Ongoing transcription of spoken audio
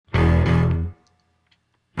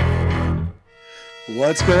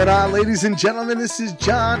What's going on, ladies and gentlemen? This is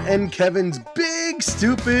John and Kevin's Big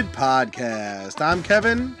Stupid Podcast. I'm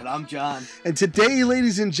Kevin. And I'm John. And today,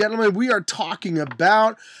 ladies and gentlemen, we are talking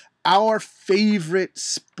about our favorite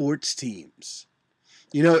sports teams.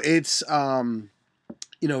 It's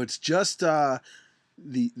just the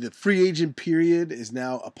free agent period is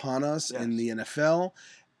now upon us in the NFL,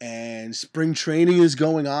 and spring training is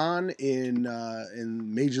going on in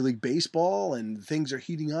Major League Baseball, and things are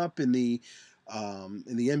heating up in the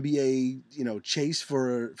NBA, chase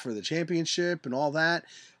for the championship and all that.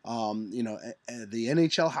 The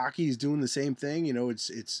NHL hockey is doing the same thing.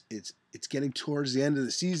 It's getting towards the end of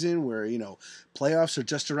the season where, playoffs are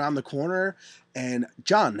just around the corner. And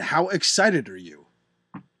John, how excited are you?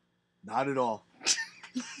 Not at all.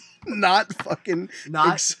 Not fucking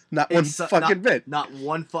not one fucking bit. Not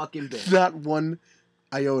one fucking bit. Not one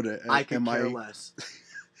iota. I could care less.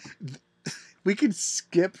 We could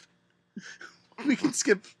skip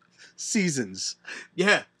seasons.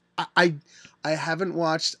 Yeah. I haven't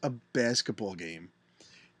watched a basketball game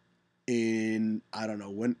in, I don't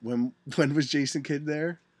know, when was Jason Kidd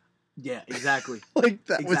there? Yeah, exactly. Was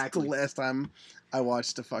the last time I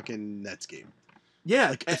watched a fucking Nets game.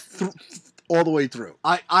 Yeah. All the way through.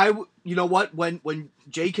 You know what? When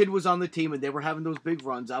J Kidd was on the team and they were having those big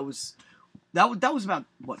runs, that was about,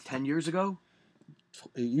 10 years ago?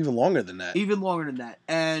 Even longer than that. Even longer than that.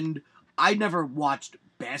 And I never watched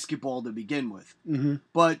basketball to begin with. Mm-hmm.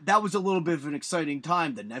 But that was a little bit of an exciting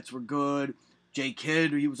time. The Nets were good. J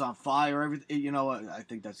Kidd, he was on fire. Everything, I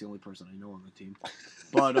think that's the only person I know on the team.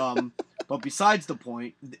 But besides the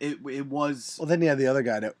point, it was. Well, then you had the other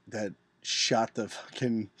guy that shot the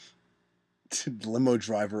fucking limo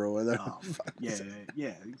driver or whatever.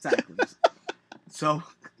 Yeah, exactly. So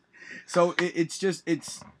it's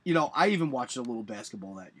I even watched a little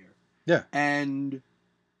basketball that year. Yeah. And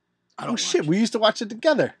I don't. We used to watch it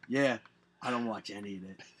together. Yeah, I don't watch any of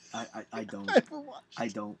it. I don't. I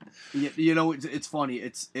don't. It's funny.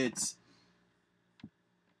 It's.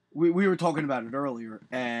 We were talking about it earlier,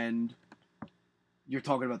 and you're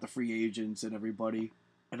talking about the free agents and everybody,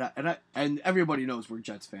 and everybody knows we're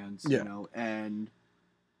Jets fans, and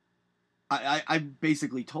I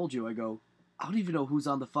basically told you, I go, I don't even know who's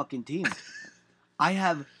on the fucking team. I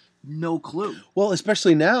have no clue. Well,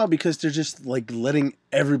 especially now because they're just letting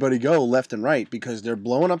everybody go left and right because they're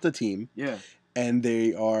blowing up the team. Yeah. And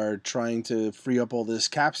they are trying to free up all this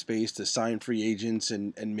cap space to sign free agents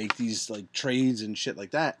and make these trades and shit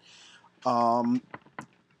like that. But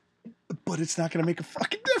it's not going to make a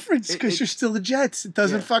fucking difference because you're still the Jets. It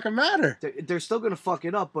doesn't fucking matter. They're still going to fuck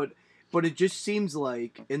it up, but it just seems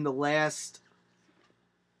like in the last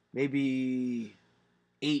maybe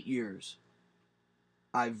 8 years,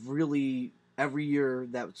 I've really, every year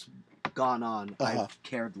that's gone on, I've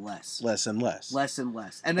cared less. Less and less. Less and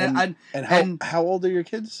less. And how old are your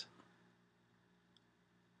kids?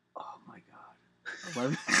 Oh my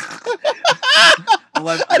God.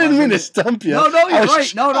 11, I didn't mean to stump you. No, you're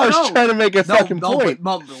right. No. I was trying to make a fucking point.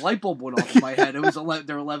 But the light bulb went off in my head. It was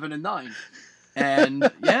they're 11 and 9.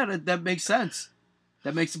 And yeah, that makes sense.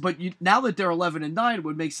 But now that they're 11 and 9, it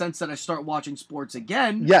would make sense that I start watching sports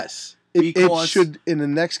again. Yes. It should, in the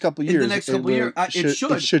next couple of years.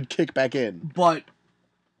 It should kick back in. But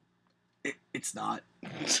it's not.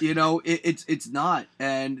 It's not.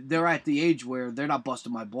 And they're at the age where they're not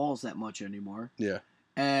busting my balls that much anymore. Yeah.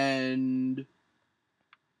 And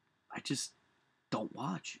I just don't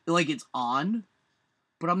watch. It's on,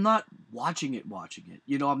 but I'm not watching it.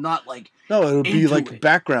 I'm not No, it'll be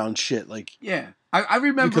background shit. Yeah. I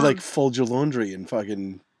remember. You could fold your laundry and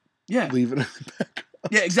fucking leave it in the background.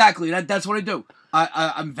 Yeah, exactly. That's what I do.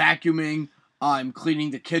 I'm vacuuming. I'm cleaning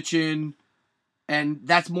the kitchen, and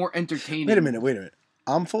that's more entertaining. Wait a minute.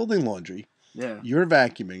 I'm folding laundry. Yeah. You're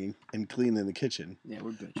vacuuming and cleaning the kitchen. Yeah,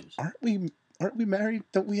 we're bitches. Aren't we married?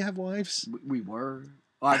 Don't we have wives? We were.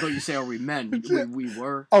 Oh, I thought you said, are we men? We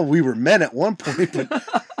were. Oh, we were men at one point, but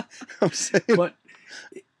I'm saying. But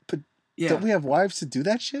yeah. Don't we have wives to do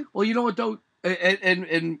that shit? Well, you know what though,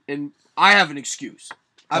 and I have an excuse.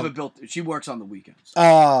 I have a built. She works on the weekends.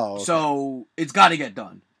 Oh. Okay. So it's got to get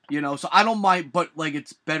done. So I don't mind, but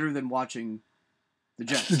it's better than watching the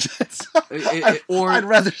Jets. The Jets. I'd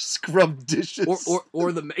rather scrub dishes.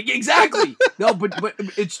 Or the exactly. No, but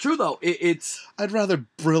it's true though. I'd rather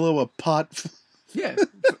Brillo a pot. Yeah.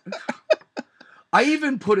 I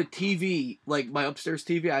even put a TV, my upstairs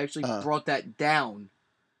TV. I actually brought that down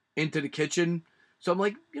into the kitchen. So I'm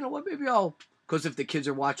like, you know what? Maybe I'll. Because if the kids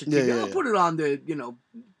are watching TV, I'll put it on to,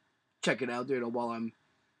 check it out, while I'm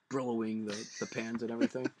Brilloing the pans and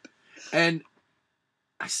everything. And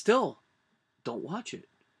I still don't watch it.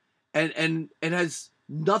 and it has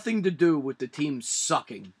nothing to do with the team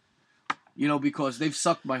sucking. Because they've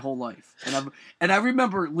sucked my whole life. And I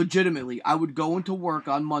remember legitimately, I would go into work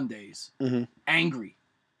on Mondays angry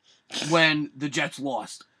when the Jets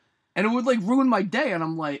lost. And it would like ruin my day. And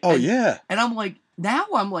I'm like, And I'm like, now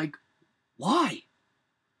I'm like, why?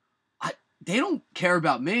 They don't care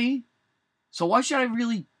about me. So why should I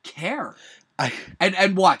really care?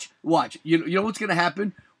 And watch. You know what's gonna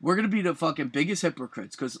happen? We're gonna be the fucking biggest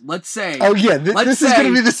hypocrites because let's say, this is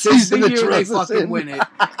gonna be the season that they fucking win it,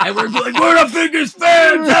 and we're like, we're the biggest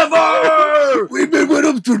fans ever. We've been with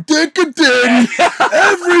them through thick and thin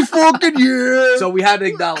every fucking year. So we had to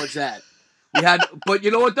acknowledge that. But you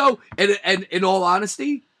know what though? And in all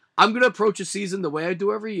honesty, I'm gonna approach a season the way I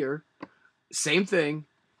do every year, same thing,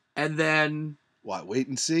 and then what? Wait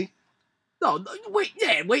and see. No, wait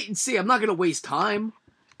and see. I'm not gonna waste time.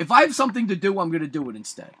 If I have something to do, I'm gonna do it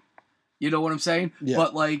instead. You know what I'm saying? Yeah.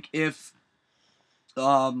 But like if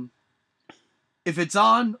it's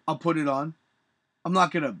on, I'll put it on. I'm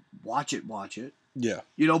not gonna watch it. Yeah.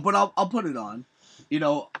 But I'll put it on.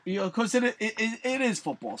 Because it is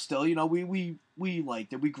football still. We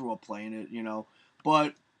liked it. We grew up playing it.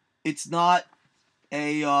 But it's not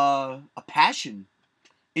a passion.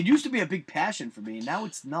 It used to be a big passion for me, and now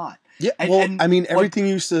it's not. Yeah, everything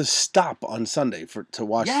used to stop on Sunday to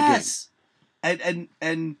watch the game.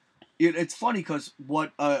 And it's funny because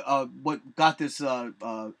what got this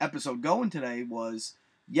episode going today was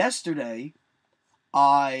yesterday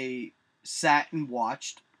I sat and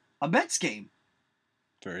watched a Mets game.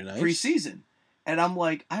 Very nice. Preseason. And I'm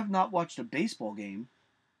like, I have not watched a baseball game.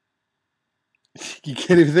 You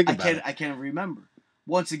can't even think about it. I can't remember.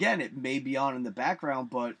 Once again, it may be on in the background,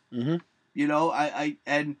 but and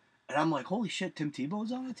I'm like, holy shit, Tim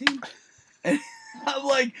Tebow's on the team, and I'm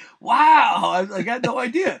like, wow, I had no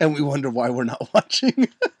idea. And we wonder why we're not watching.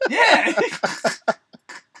 Yeah.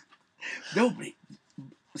 Nobody.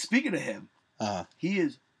 Speaking of him, he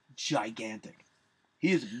is gigantic.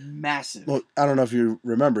 He is massive. Well, I don't know if you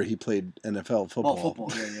remember, he played NFL football. Oh,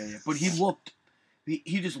 football, yeah. But he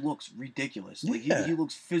just looks ridiculous. Like he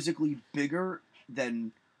looks physically bigger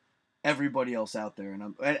than everybody else out there,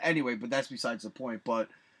 and anyway, but that's besides the point. But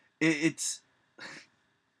it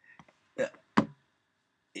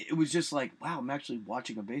was just like, wow, I'm actually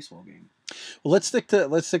watching a baseball game. Well, let's stick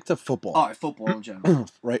to football. All right, football in general.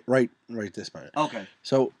 right this minute. Okay.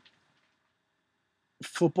 So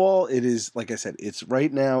football, it is like I said, it's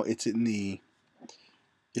right now. It's in the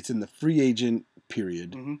free agent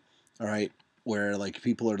period. Mm-hmm. All right. Where like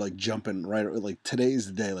people are like jumping right, like today's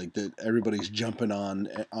the day, like everybody's jumping on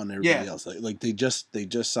everybody else. Like they just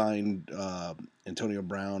signed Antonio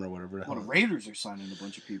Brown or whatever. The Raiders are signing a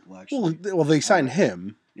bunch of people actually. Well, they signed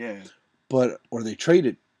him. Yeah. Or they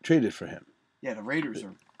traded for him. Yeah, the Raiders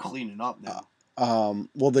are cleaning up now.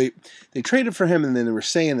 Well, they traded for him, and then they were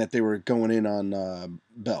saying that they were going in on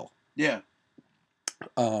Bell. Yeah.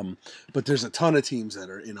 But there's a ton of teams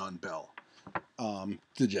that are in on Bell.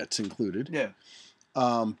 The Jets included. Yeah.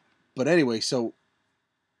 But anyway, so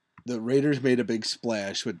the Raiders made a big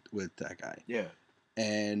splash with that guy. Yeah.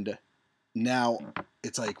 And now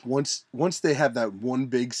it's like once they have that one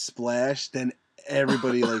big splash, then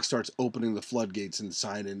everybody like starts opening the floodgates and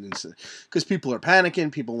signing, because people are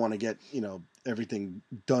panicking. People want to get everything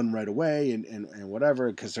done right away and whatever,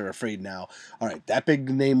 because they're afraid now. All right, that big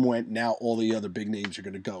name went. Now all the other big names are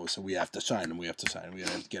going to go, so we have to sign them. We have to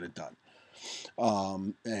get it done.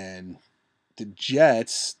 And the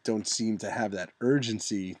Jets don't seem to have that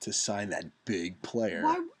urgency to sign that big player.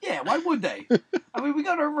 Why would they? I mean, we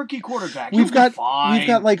got our rookie quarterback. We've got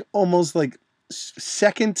like almost like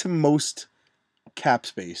second to most cap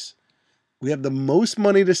space. We have the most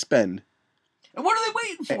money to spend. And what are they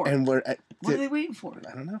waiting for? What are they waiting for?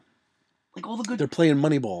 I don't know. Like all the good. They're playing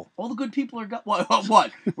Moneyball. All the good people are got.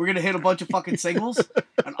 What? We're gonna hit a bunch of fucking singles,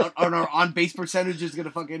 and our on base percentage is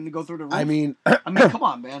gonna fucking go through the roof. I mean, come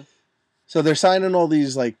on, man. So they're signing all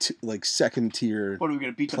these like second tier. What are we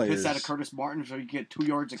gonna beat players. The piss out of Curtis Martin so you get 2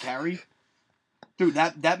 yards a carry? Dude,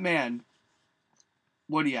 that man.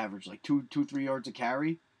 What did he average? Like 3 yards a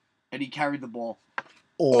carry, and he carried the ball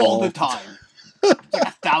all the time. It's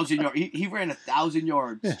like 1,000 yards. He ran 1,000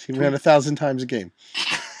 yards. Yeah, he ran 1,000 times a game.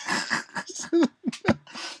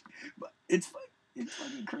 But it's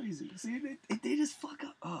fucking crazy. See, they just fuck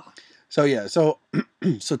up. Ugh. So yeah, so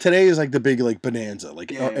today is like the big like bonanza.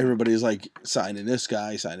 Like everybody's like signing this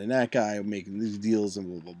guy, signing that guy, making these deals and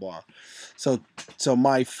blah blah blah. So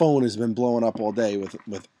my phone has been blowing up all day with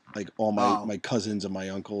like all my cousins and my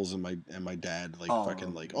uncles and my dad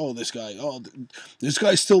fucking like, this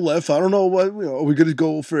guy still left. I don't know what, are we gonna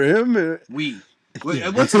go for him? Yeah.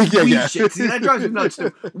 What's this we shit? See, that drives me nuts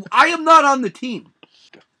too. I am not on the team.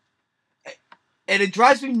 And it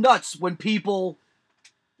drives me nuts when people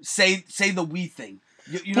say the we thing.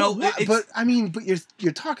 You know, but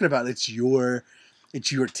you're talking about it's your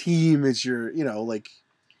team, it's your like.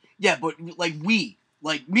 Yeah, but like we.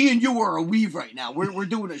 Like, me and you are a weave right now. We're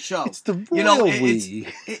doing a show. It's the royal we.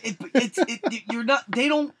 You're not. They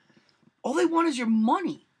don't. All they want is your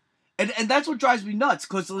money, and that's what drives me nuts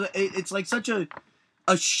because it's like such a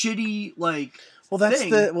shitty like. Well, that's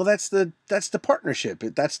thing. that's the partnership.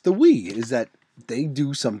 That's the we is that they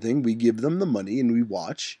do something, we give them the money, and we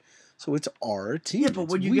watch. So it's our team. Yeah, but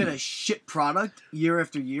when you get a shit product year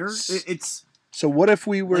after year, it's. So what if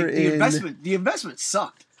we were like the investment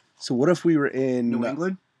sucked. So what if we were in New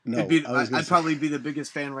England? No, I'd probably be the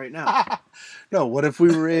biggest fan right now. No, what if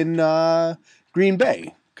we were in Green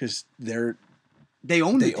Bay? Because they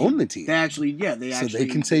own the team. They actually, so they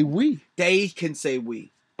can say we. They can say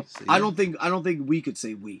we. See? I don't think we could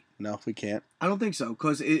say we. No, we can't. I don't think so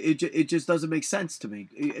because it just doesn't make sense to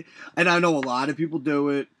me. And I know a lot of people do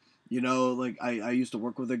it. You know, like I used to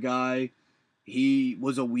work with a guy. He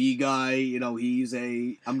was a we guy, he's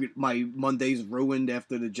my Monday's ruined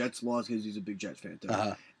after the Jets lost because he's a big Jets fan too.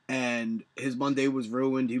 Uh-huh. And his Monday was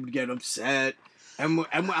ruined. He would get upset. And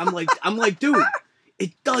I'm like, dude,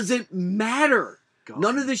 it doesn't matter. God.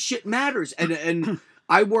 None of this shit matters. And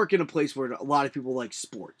I work in a place where a lot of people like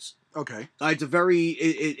sports. Okay. It's a very,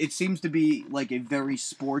 it seems to be like a very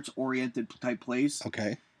sports oriented type place.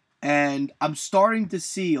 Okay. And I'm starting to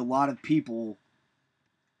see a lot of people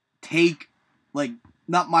take, like,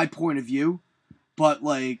 not my point of view, but,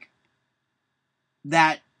 like,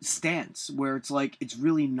 that stance where it's, like, it's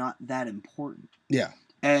really not that important. Yeah.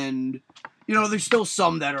 And, there's still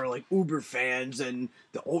some that are, like, Uber fans and,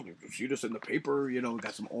 you see this in the paper,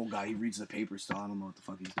 got some old guy, he reads the paper still, I don't know what the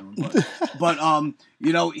fuck he's doing, but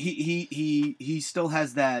he still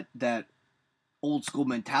has that old school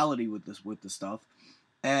mentality with the stuff.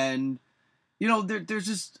 And, there's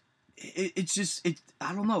just...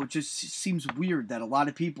 I don't know. It just seems weird that a lot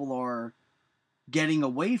of people are getting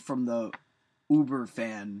away from the Uber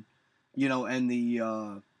fan, and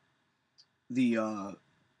the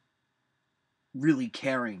really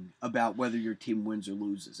caring about whether your team wins or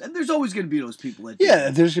loses. And there's always going to be those people that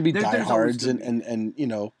there's going to be diehards and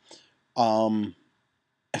I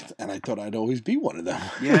thought I'd always be one of them.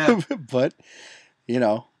 Yeah. But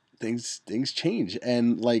things change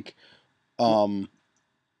and like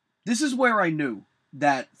this is where I knew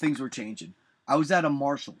that things were changing. I was at a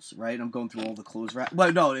Marshall's, right? I'm going through all the clothes.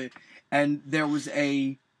 And there was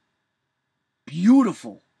a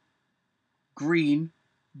beautiful green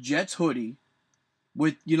Jets hoodie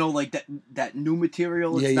with, like that new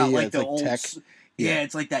material. It's not like the old tech. Yeah,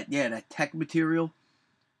 it's like that. Yeah, that tech material.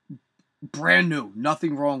 Brand new,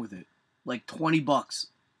 nothing wrong with it. Like $20,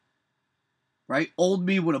 right? Old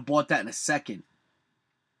me would have bought that in a second.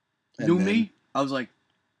 New me, I was like.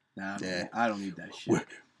 Nah, I don't need that shit.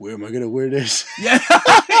 Where am I gonna wear this? Yeah,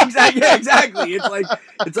 exactly.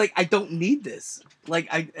 It's like I don't need this. But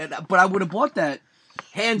I would have bought that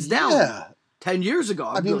hands down 10 years ago.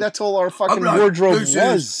 I mean, that's all our fucking wardrobe was.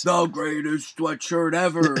 Is the greatest sweatshirt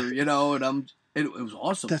ever, and it was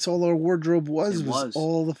awesome. That's all our wardrobe was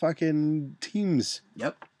all the fucking teams.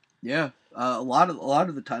 Yep. Yeah. A lot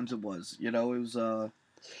of the times it was. It was.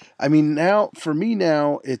 I mean, for me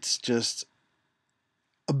now, it's just.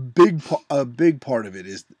 A big part of it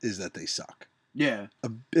is that they suck. Yeah,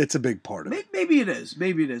 it's a big part of it. Maybe it is,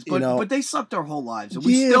 but they sucked our whole lives, and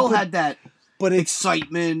we still had that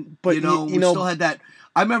excitement. But we still had that.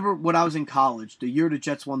 I remember when I was in college, the year the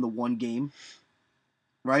Jets won the one game.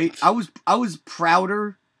 Right, I was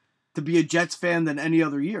prouder to be a Jets fan than any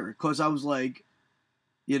other year because I was like,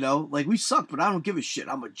 we suck, but I don't give a shit.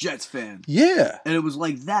 I'm a Jets fan. Yeah, and it was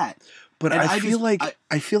like that. But I feel like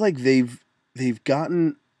they've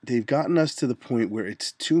gotten us to the point where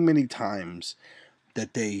it's too many times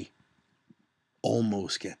that they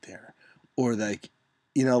almost get there, or like,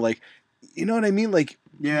 you know what I mean? Like,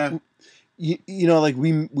 yeah, like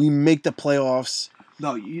we make the playoffs.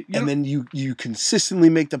 No, and then you consistently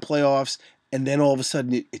make the playoffs. And then all of a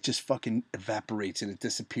sudden, it just fucking evaporates and it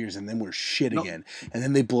disappears, and then we're shit again. And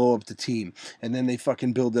then they blow up the team, and then they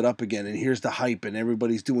fucking build it up again. And here's the hype, and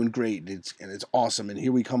everybody's doing great, and it's awesome. And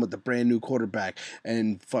here we come with the brand new quarterback,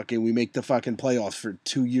 and fucking we make the fucking playoffs for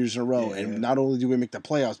 2 years in a row. Yeah. And not only do we make the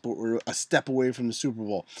playoffs, but we're a step away from the Super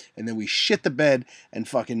Bowl. And then we shit the bed, and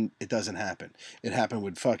fucking it doesn't happen. It happened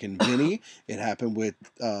with fucking Vinny. It happened with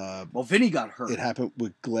Vinny got hurt. It happened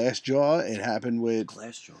with Glassjaw. It happened with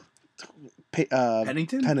Glassjaw.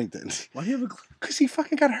 Pennington? Pennington. Why do you have a... Because he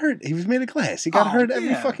fucking got hurt. He was made of glass. He got hurt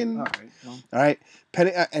every fucking... All right. Well. All right.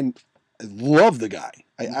 And I love the guy.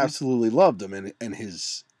 I Mm-hmm. absolutely loved him. And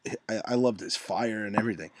his... I loved his fire and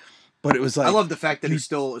everything. But it was like... I love the fact that he's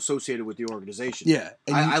still associated with the organization. Yeah.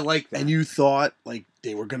 I like that. And you thought, like,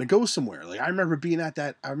 they were going to go somewhere. Like, I remember being at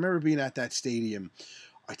that stadium.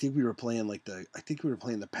 I think we were playing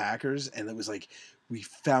the Packers, and it was like we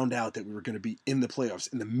found out that we were going to be in the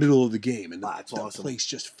playoffs in the middle of the game, and the awesome. place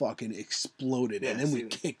just fucking exploded, and then we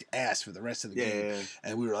kicked ass for the rest of the game, yeah.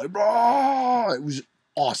 And we were like, "Bro!" It was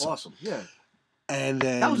awesome. Awesome, yeah. And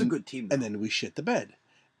then that was a good team. Though. And then we shit the bed,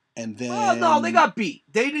 and then no, they got beat.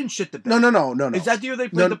 They didn't shit the bed. No. Is that the year they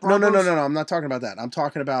played the Broncos? No. I'm not talking about that. I'm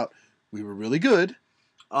talking about we were really good.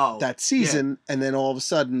 That season, and then all of a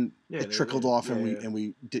sudden it trickled off, and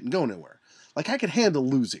we didn't go nowhere. Like, I could handle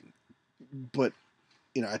losing, but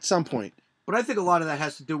at some point. But I think a lot of that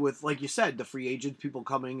has to do with, like you said, the free agents, people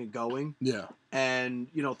coming and going, and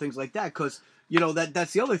things like that. Because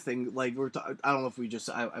that's the other thing. Like I don't know if we just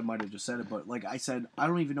I might have just said it, but like I said, I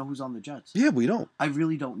don't even know who's on the Jets. Yeah, we don't. I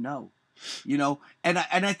really don't know. And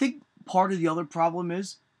I think part of the other problem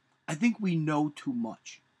is, I think we know too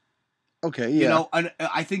much. Okay, yeah.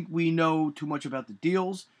 I think we know too much about the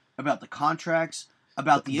deals, about the contracts,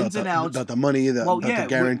 about the ins and outs, about the money, about the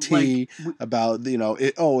guarantee, about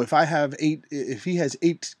if he has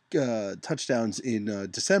 8 touchdowns in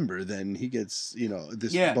December, then he gets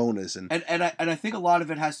this bonus, and I think a lot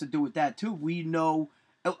of it has to do with that too. We know,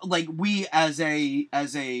 like, we as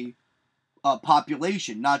a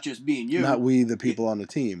population, not just me and you, not we the people on the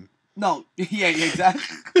team. No, yeah,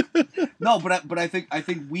 exactly. No, but I think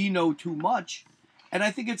we know too much, and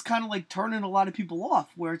I think it's kind of like turning a lot of people off.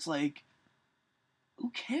 Where it's like,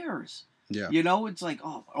 who cares? Yeah. It's like,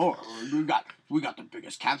 we got the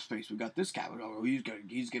biggest cap space. We got this cap. Oh,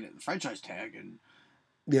 he's getting the franchise tag, and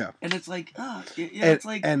and it's like, it's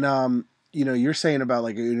like, and you're saying about,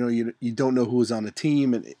 like, you don't know who's on the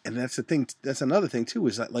team, and that's the thing. That's another thing too,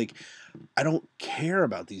 is that, like, I don't care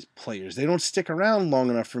about these players. They don't stick around long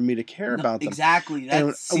enough for me to care about them. Exactly.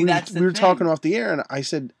 We were talking off the air, and I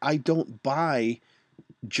said I don't buy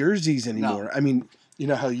jerseys anymore. No. I mean, you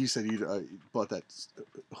know how you said you bought that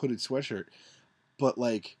hooded sweatshirt, but,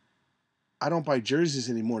 like, I don't buy jerseys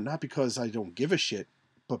anymore, not because I don't give a shit,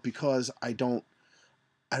 but because I don't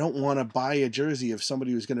want to buy a jersey of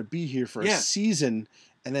somebody who's going to be here for a season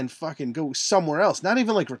and then fucking go somewhere else. Not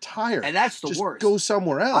even, like, retire. And that's the worst. Go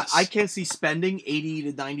somewhere else. I can't see spending $80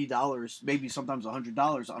 to $90, maybe sometimes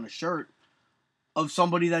 $100 on a shirt of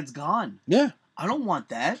somebody that's gone. Yeah. I don't want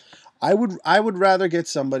that. I would rather get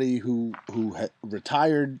somebody who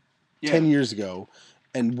retired 10 years ago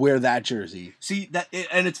and wear that jersey. See,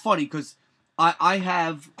 and it's funny because I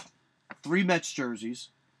have 3 Mets jerseys.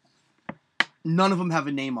 None of them have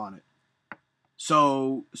a name on it.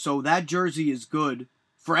 So that jersey is good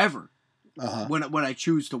forever when I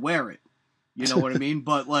choose to wear it. You know what I mean?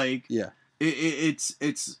 But, like, it's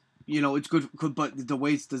it's good, but the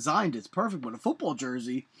way it's designed, it's perfect. But a football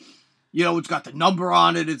jersey, it's got the number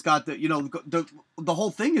on it. It's got the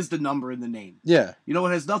whole thing is the number in the name. Yeah. It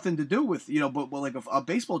has nothing to do with, but like a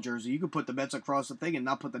baseball jersey, you could put the Mets across the thing and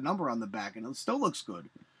not put the number on the back, and it still looks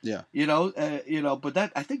good. Yeah.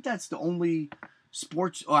 But I think that's the only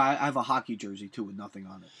sports. Oh, I have a hockey jersey too with nothing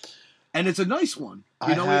on it, and it's a nice one.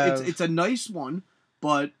 It's a nice one,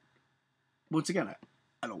 but once again,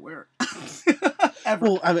 I don't wear it. Ever.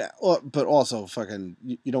 Well, I mean, but also fucking,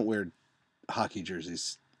 you don't wear hockey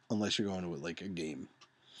jerseys unless you're going to, like, a game.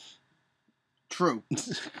 True.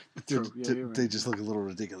 True. Yeah, right. They just look a little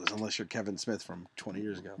ridiculous unless you're Kevin Smith from 20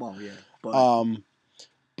 years ago. Well, yeah.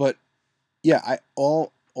 But yeah,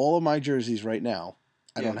 all of my jerseys right now,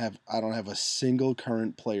 I don't have a single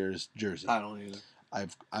current player's jersey. I don't either.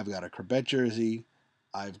 I've got a Corbett jersey,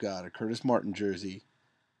 I've got a Curtis Martin jersey,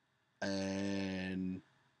 and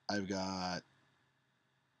I've got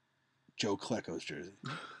Joe Klecko's jersey.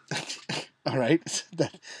 All right,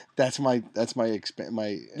 that's my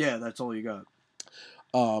yeah, that's all you got.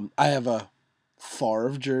 I have a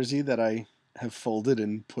Favre jersey that I have folded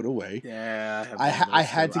and put away. Yeah, I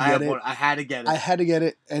had to get it. I had to get it. I had to get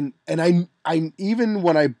it, and I even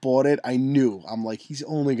when I bought it, I knew, I'm like, he's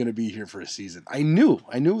only going to be here for a season. I knew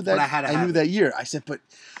that. I knew that year. I said,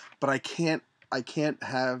 but I can't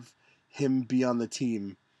have him be on the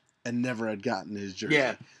team and never had gotten his jersey.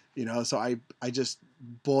 Yeah. So I just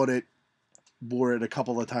bought it, wore it a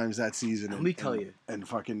couple of times that season. Let me tell you, and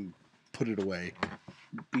fucking put it away.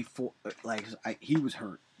 Before, he was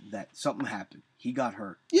hurt. That something happened. He got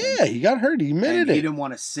hurt. Yeah, he got hurt. He admitted it. He didn't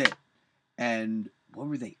want to sit. And what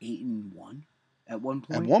were they, 8-1 at one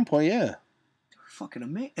point? At one point, yeah. fucking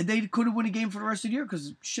amazing. And they couldn't win a game for the rest of the year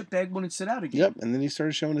because shitbag wouldn't sit out again. Yep, and then he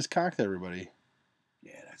started showing his cock to everybody.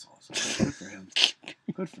 Yeah, that's awesome. Good for him.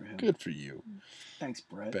 Good for him. Good for you. Thanks,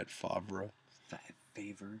 Brett. Bet Favre.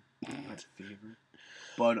 Favor.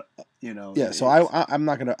 But Yeah, so I'm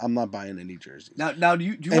not buying any jerseys. Now do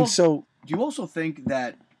you also think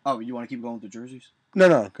that you want to keep going with the jerseys?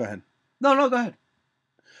 No, go ahead. No, go ahead.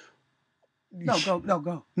 No,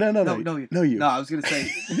 go. No, you. No, I was gonna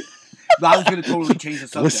say. I was gonna totally change the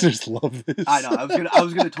subject. Listeners love this. I know. I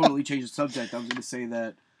was gonna totally change the subject. I was gonna say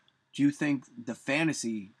that. Do you think the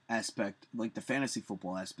fantasy aspect, like the fantasy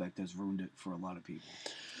football aspect, has ruined it for a lot of people?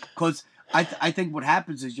 Because I think what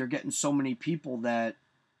happens is you're getting so many people that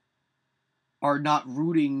are not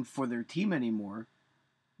rooting for their team anymore.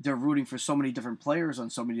 They're rooting for so many different players on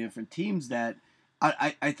so many different teams that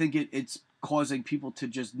I think it's causing people to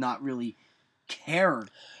just not really care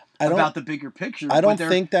about the bigger picture. I don't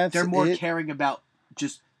think that's they're more caring about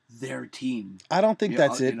just their team. I don't think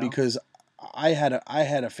that's it because I had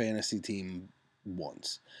a fantasy team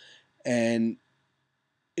once, and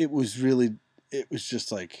it was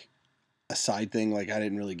just like a side thing. Like I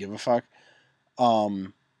didn't really give a fuck.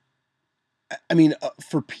 I mean,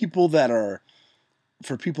 for people that are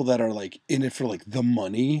like in it for like the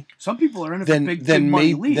money, some people are in it for big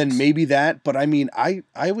money leagues. Then maybe that. But I mean, I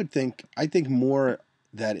think more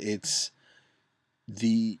that it's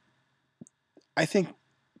I think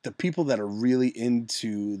the people that are really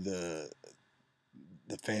into the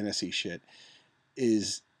fantasy shit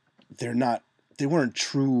they weren't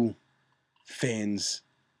true fans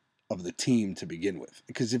of the team to begin with.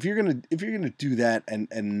 Because if you're gonna do that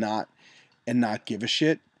and not give a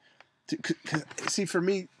shit, see, for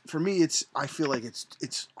me I feel like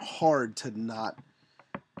it's hard to not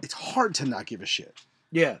give a shit.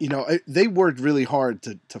 Yeah, they worked really hard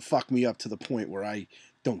to fuck me up to the point where I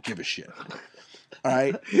don't give a shit. All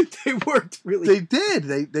right, they worked really. They did.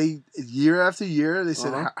 They year after year they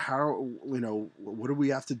said, how what do we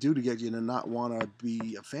have to do to get you to not want to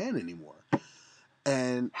be a fan anymore?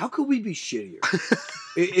 And how could we be shittier?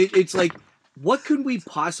 It's like, what could we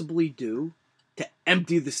possibly do to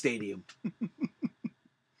empty the stadium?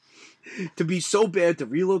 To be so bad to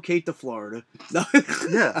relocate to Florida?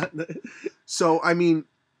 Yeah. So I mean,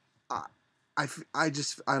 I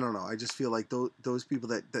don't know. I just feel like those people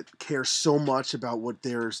that care so much about what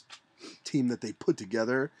their team that they put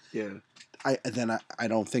together. Yeah. I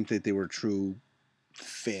don't think that they were true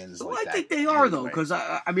fans. Well, I think they are though, because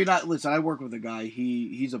listen. I work with a guy.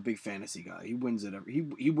 He's a big fantasy guy. He wins it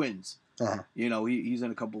he wins. Uh-huh. He's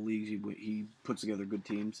in a couple leagues. He puts together good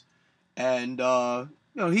teams, and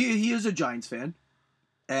he is a Giants fan,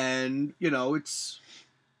 and it's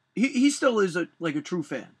he still is a true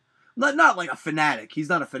fan. Not like a fanatic. He's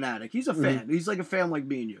not a fanatic. He's a fan. Mm-hmm. He's like a fan like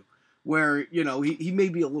me and you, where he may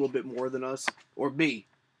be a little bit more than us or me,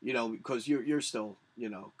 because you're still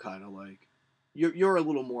kind of like you're a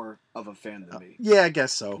little more of a fan than me. Yeah, I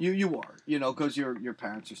guess so. You are, because your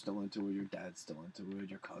parents are still into it, your dad's still into it,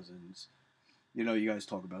 your cousins, you guys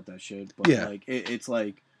talk about that shit. But like it's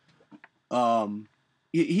like,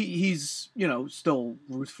 he's still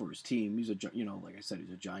roots for his team. He's like I said,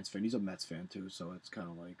 he's a Giants fan. He's a Mets fan too, so it's kind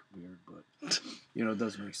of like weird, but it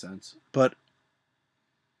does make sense. But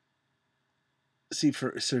see,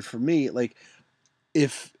 for me, like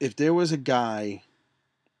if there was a guy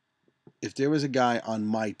on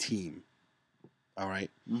my team, all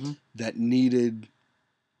right, mm-hmm. that needed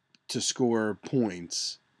to score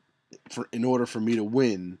points in order for me to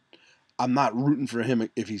win, I'm not rooting for him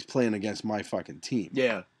if he's playing against my fucking team.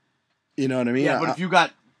 Yeah. You know what I mean? Yeah, but if you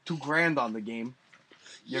got $2,000 on the game,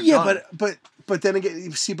 you're done. but then again,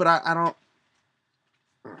 you see, but I don't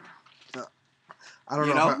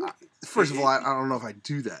know. First of all, I don't know if I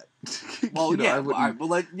do that. Well,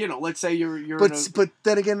 but let's say you're. But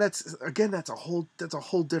then again, that's a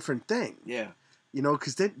whole different thing. Yeah.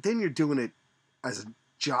 Because then you're doing it as a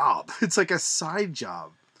job. It's like a side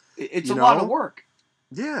job. It's a lot of work.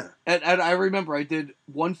 Yeah. And I remember I did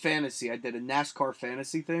one fantasy. I did a NASCAR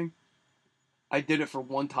fantasy thing. I did it for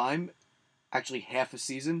one time, actually half a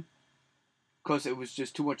season, because it was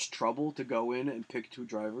just too much trouble to go in and pick two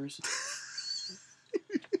drivers.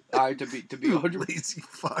 To be 100 lazy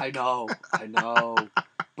fuck. I know,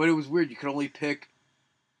 but it was weird. You could only pick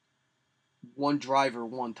one driver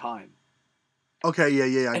one time. Okay,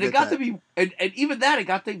 yeah. And it got to be, and even that, it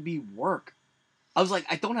got to be work. I was like,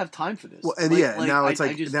 I don't have time for this. Well, and now it's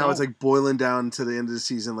like boiling down to the end of the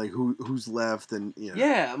season, like who's left, and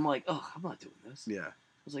Yeah, I'm like, I'm not doing this. Yeah. I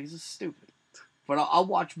was like, this is stupid. But I'll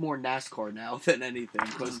watch more NASCAR now than anything,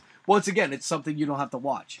 because once again, it's something you don't have to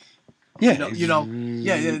watch. Yeah,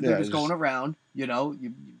 they're just going around.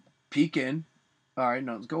 You peek in. All right,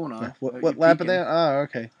 nothing's going on. What lap are they on? Oh,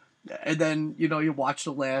 okay. And then you watch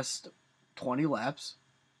the last 20 laps,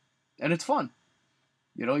 and it's fun.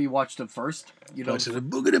 You watch the first. Watch the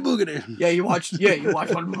boogity. Yeah, you watch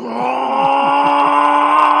one.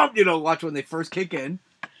 Watch when they first kick in,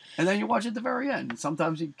 and then you watch at the very end. And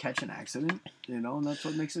sometimes you catch an accident, and that's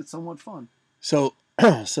what makes it somewhat fun. So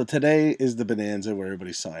today is the bonanza where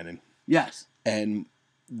everybody's signing. Yes. And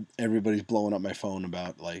everybody's blowing up my phone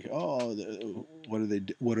about what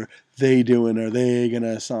are they doing? Are they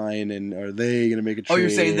gonna sign and are they gonna make a trade? Oh, you're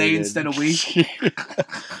saying they instead of we?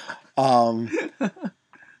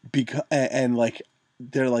 Because and like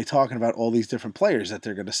they're like talking about all these different players that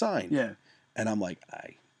they're gonna sign. Yeah. And I'm like,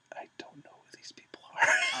 I don't know who these people are.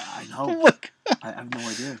 I know. I have no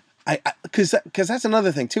idea. Because that's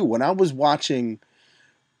another thing too. When I was watching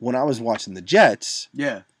the Jets,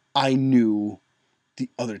 yeah, I knew the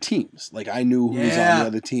other teams. Like I knew who was on the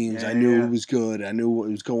other teams. I knew who was good. I knew what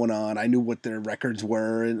was going on. I knew what their records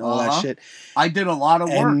were and all that shit. I did a lot of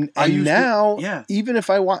work. And now, even if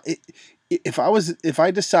if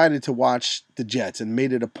I decided to watch the Jets and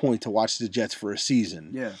made it a point to watch the Jets for a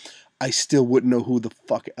season, I still wouldn't know who the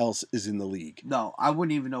fuck else is in the league. No, I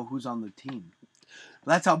wouldn't even know who's on the team.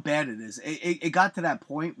 That's how bad it is. It got to that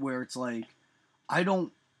point where it's like, I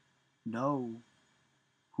don't know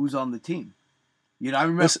who's on the team. I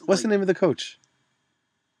remember. What's the name of the coach?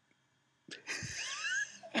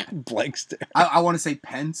 Blank stare. I want to say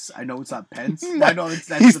Pence. I know it's not Pence. No, I know he's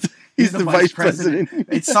the vice president.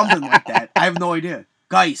 It's something like that. I have no idea.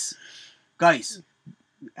 Geis.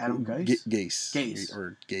 Adam Geis? Gase.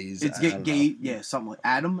 Or Gaze. It's Gaze. Yeah, something like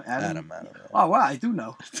Adam. I don't know. Oh, wow, I do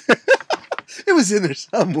know. It was in there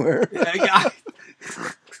somewhere. Yeah.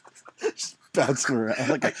 Just bouncing around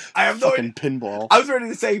like I have no fucking pinball. I was ready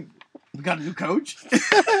to say, we got a new coach.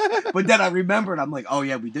 But then I remembered, I'm like, oh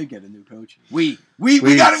yeah, we did get a new coach. We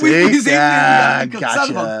got it. We gotcha. Son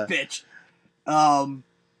of a bitch.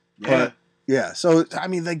 But yeah, so I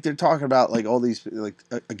mean, like they're talking about like all these like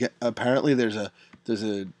again. Apparently, there's a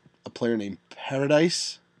player named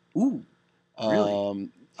Paradise. Ooh, really?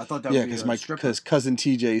 I thought that would be because cousin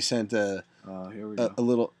TJ sent a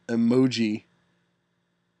little emoji.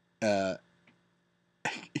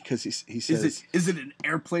 Because he says, is it an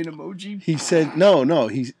airplane emoji? He said no.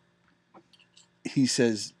 He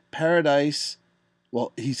says paradise.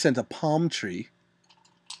 Well, he sent a palm tree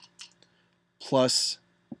plus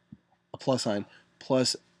a plus sign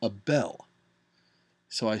plus a bell.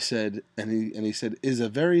 So I said, and he said, is a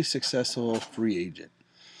very successful free agent.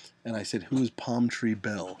 And I said, who's Palm Tree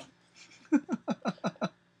Bell?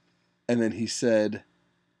 And then he said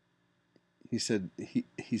he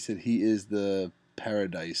is the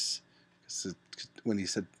Paradise. When you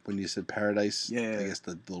said Paradise, I guess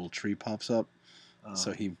the little tree pops up.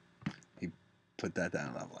 So he put that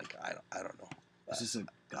down. I'm like, I don't know. Is this a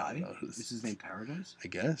guy? Is his name Paradise? I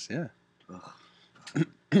guess, yeah.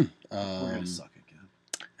 We're gonna suck again.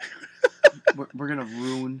 we're gonna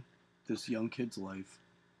ruin this young kid's life.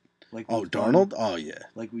 Like Darnold? Oh yeah.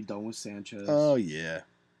 Like we done with Sanchez. Oh yeah.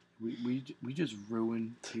 We just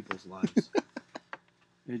ruin people's lives.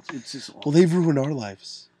 It's just awful. Well, they've ruined our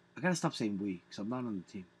lives. I gotta stop saying we, because I'm not on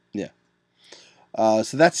the team. Yeah.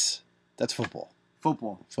 So that's football.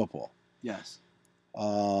 Football. Yes.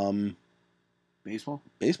 Baseball.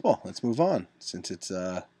 Let's move on since it's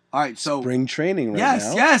all right. So spring training now.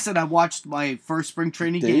 Yes, and I watched my first spring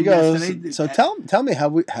training game yesterday. So tell me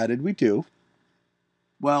how did we do?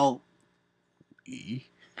 Well,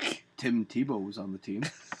 Tim Tebow was on the team.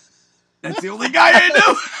 That's the only guy I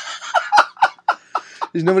knew.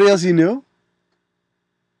 There's nobody else you knew?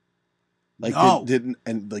 Like no. Didn't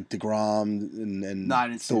and like DeGrom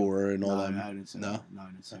and Thor and all that. No, I didn't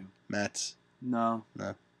see him. Matz. No.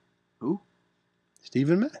 Who?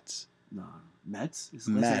 Steven Matz. No. Metz?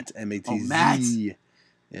 Matt, M-A-T-Z. Oh, Matt.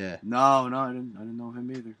 Yeah. No, I didn't know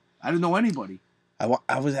him either. I didn't know anybody.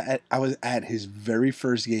 I was at his very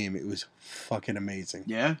first game. It was fucking amazing.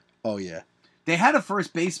 Yeah? Oh, yeah. They had a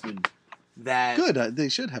first baseman that... Good. They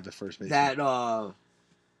should have a first baseman. That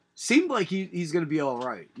seemed like he's going to be all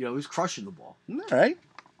right. He's crushing the ball. All right.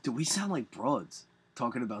 Dude, we sound like broads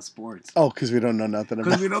talking about sports. Oh, because we don't know nothing about it.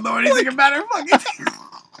 Because we don't know anything about our fucking thing.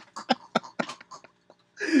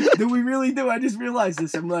 Do we really do? I just realized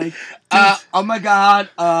this. I'm like, oh my God,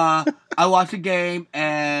 I watched a game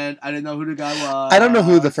and I didn't know who the guy was. I don't know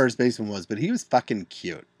who the first baseman was, but he was fucking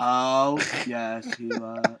cute. Oh, yes. He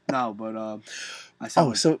was. No, but I saw.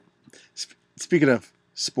 Oh, so speaking of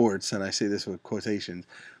sports, and I say this with quotations,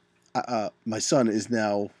 my son is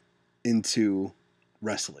now into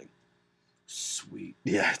wrestling. Sweet.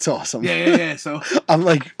 Yeah, it's awesome. Yeah. So I'm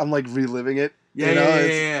like reliving it.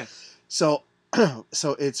 Yeah. So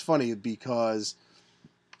so it's funny because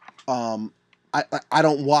I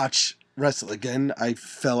don't watch wrestling again. I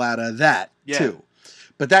fell out of that too.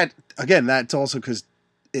 But that's also because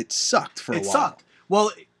it sucked for a while. It sucked.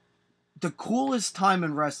 Well, the coolest time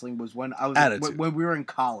in wrestling was when when we were in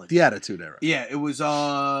college. The Attitude Era. Yeah, it was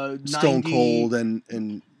Stone Cold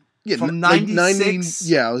and yeah, from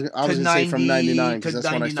 96 I was gonna say from 99 because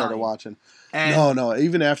that's when I started watching. And no,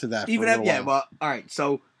 even after that. Well, all right.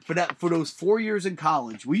 So for those 4 years in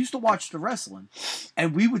college, we used to watch the wrestling,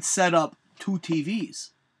 and we would set up 2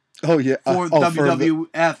 TVs. Oh yeah, for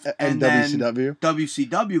WWF and WCW.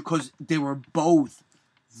 WCW because they were both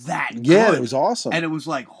that good. Yeah, it was awesome. And it was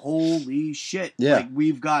like, holy shit. Yeah. Like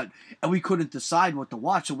we couldn't decide what to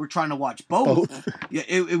watch, so we're trying to watch both. Yeah,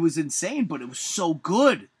 it was insane, but it was so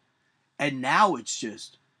good. And now it's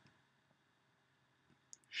just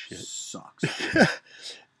shit. Sucks.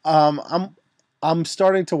 I'm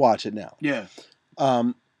starting to watch it now. Yeah.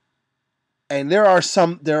 And there are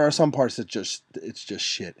some parts that it's just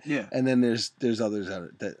shit. Yeah. And then there's others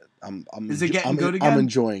that I'm Is it getting good again? I'm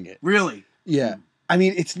enjoying it. Really? Yeah. I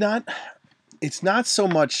mean, it's not so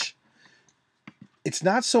much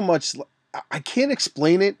I can't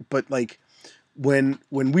explain it, but like when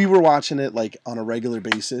we were watching it like on a regular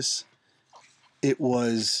basis, it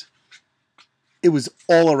was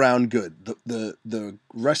all around good. The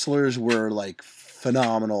wrestlers were like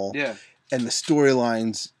phenomenal. Yeah. And the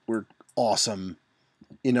storylines were awesome.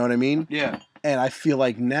 You know what I mean? Yeah. And I feel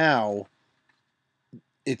like now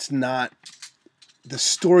it's not, the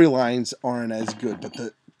storylines aren't as good,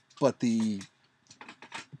 but the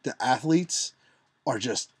athletes are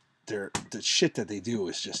just, the shit that they do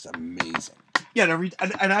is just amazing. Yeah,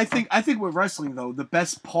 and I think with wrestling though, the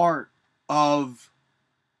best part of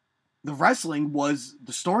the wrestling was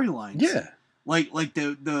the storylines. Yeah. Like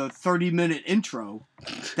the 30-minute intro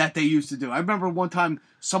that they used to do. I remember one time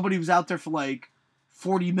somebody was out there for like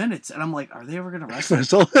 40 minutes, and I'm like, are they ever gonna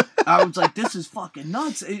wrestle? I was like, this is fucking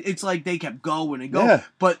nuts. It's like they kept going and going. Yeah.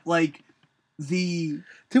 But like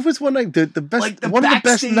there was one night the best, like one of the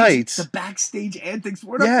best nights. The backstage antics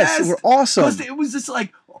were the best. Yes, were awesome. It was just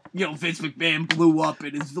like, Vince McMahon blew up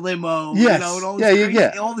in his limo. Yes. And all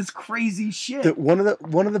this all this crazy shit. One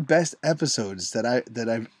of the best episodes that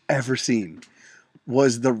I've ever seen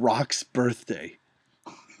was The Rock's birthday.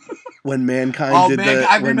 When Mankind did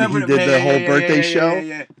the whole birthday show.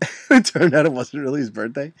 Yeah. It turned out it wasn't really his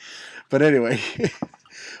birthday. But anyway,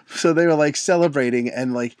 so they were like celebrating,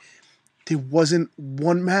 and like there wasn't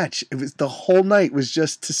one match. It was the whole night was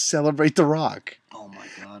just to celebrate The Rock. Oh my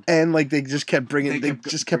god. And like they just kept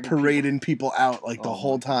kept parading people out like the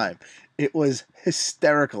whole time. It was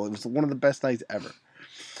hysterical. It was one of the best nights ever.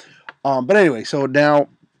 But anyway, so now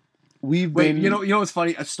we've been. You know what's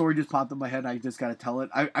funny? A story just popped in my head. I just gotta tell it.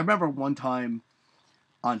 I remember one time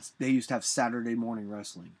they used to have Saturday morning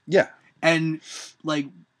wrestling. Yeah. And like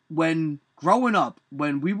when growing up,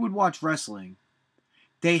 when we would watch wrestling,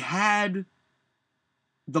 they had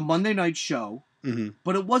the Monday night show,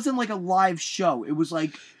 but it wasn't like a live show. It was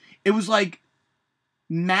like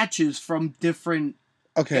matches from different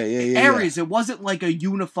areas. Yeah. It wasn't like a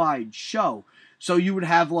unified show. So you would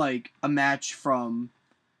have like a match from,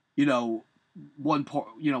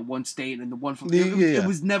 one state and the one from it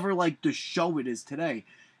was never like the show it is today.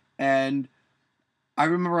 And I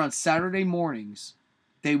remember on Saturday mornings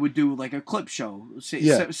they would do like a clip show,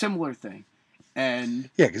 similar thing. And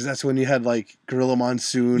because that's when you had like Gorilla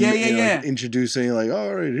Monsoon, like, introducing like,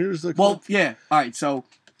 all right, here's the clip. All right. So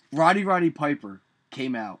Roddy Piper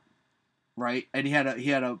came out, right, and he had a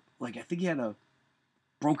I think he had a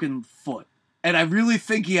broken foot, and I really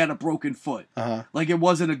think he had a broken foot. Like it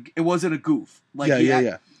wasn't a goof. Like he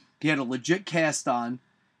had a legit cast on,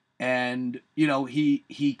 and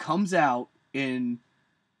he comes out in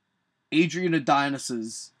Adrian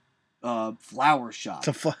Adonis's flower shop.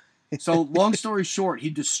 So, long story short, he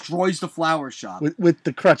destroys the flower shop. With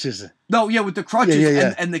the crutches. No, with the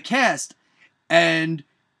crutches and the cast. And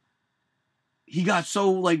he got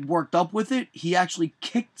so, worked up with it, he actually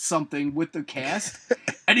kicked something with the cast.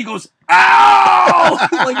 And he goes, ow!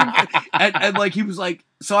 and he was like,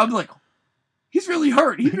 so I'm like, he's really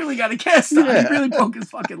hurt. He really got a cast on. He really broke his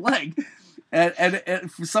fucking leg.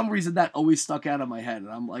 And for some reason that always stuck out of my head, and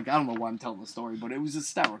I'm like, I don't know why I'm telling the story, but it was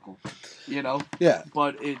hysterical, Yeah.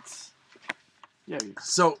 But it's,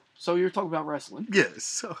 So you're talking about wrestling. Yeah.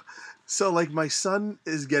 So like my son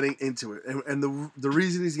is getting into it, and the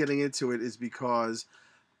reason he's getting into it is because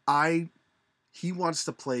he wants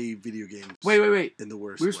to play video games. Wait. In the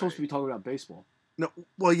worst. We were supposed to be talking about baseball. No,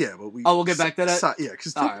 well, yeah, but we. Oh, we'll get back to that. Yeah,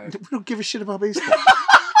 because right. we don't give a shit about baseball.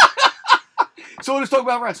 So let's talk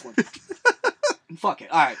about wrestling. Fuck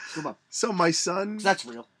it. All right, come on. So my son. That's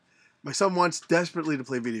real. My son wants desperately to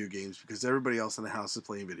play video games because everybody else in the house is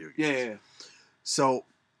playing video games. Yeah. So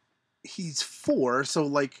he's 4. So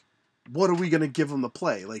like, what are we gonna give him to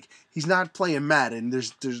play? Like, he's not playing Madden.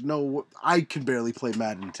 There's no. I can barely play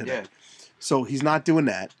Madden today. Yeah. So he's not doing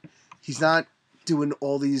that. He's not doing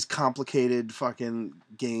all these complicated fucking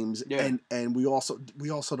games. Yeah. And we also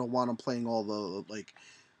don't want him playing all the like,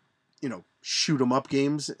 shoot 'em up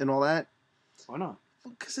games and all that. Why not?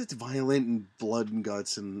 Because it's violent and blood and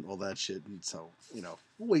guts and all that shit. And so, we'll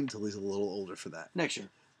wait until he's a little older for that. Next year.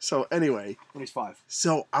 So anyway. When he's 5.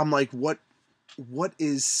 So I'm like, what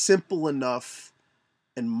is simple enough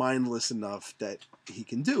and mindless enough that he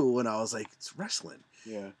can do? And I was like, it's wrestling.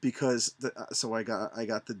 Yeah. Because I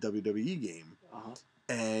got the WWE game. Uh-huh.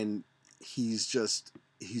 And he's just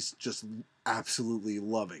absolutely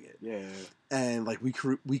loving it. Yeah. And like we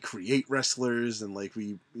create wrestlers and like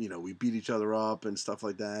we beat each other up and stuff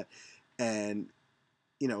like that. And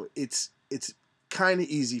it's kind of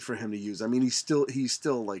easy for him to use. I mean, he's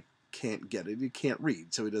still like can't get it. He can't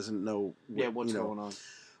read, so he doesn't know what's going on.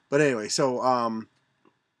 But anyway, so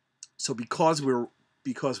because we're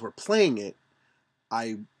playing it,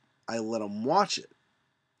 I let him watch it.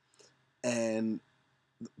 And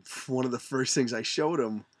one of the first things I showed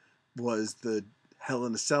him was the Hell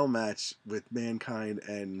in a Cell match with Mankind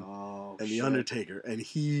and The Undertaker, and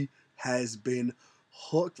he has been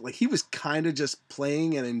hooked. Like, he was kind of just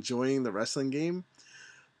playing and enjoying the wrestling game,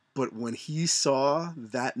 but when he saw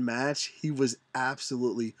that match, he was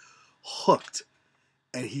absolutely hooked,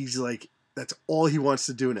 and he's like, that's all he wants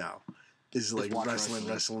to do now. Is like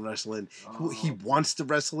wrestling. Oh. He wants to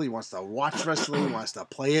wrestle. He wants to watch wrestling. He wants to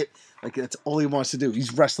play it. Like, that's all he wants to do.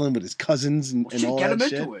 He's wrestling with his cousins and all that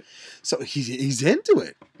shit. Get him into it. So he's into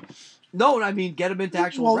it. No, I mean, get him into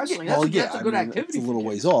actual wrestling. That's a good activity. It's a little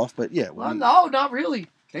ways off, but yeah. Well, no, not really.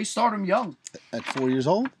 They start him young. At 4 years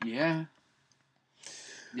old? Yeah.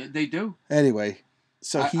 Yeah, they do. Anyway,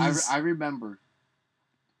 so I remember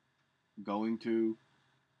going to.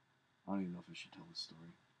 I don't even know if I should tell this story.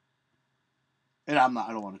 And I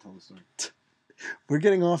don't want to tell the story. We're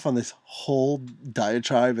getting off on this whole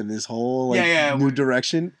diatribe and this whole new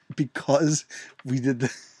direction because we did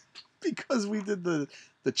the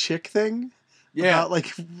chick thing. Yeah. About,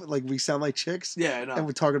 like we sound like chicks. Yeah, I know. And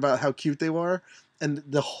we're talking about how cute they were. And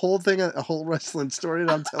the whole thing, a whole wrestling story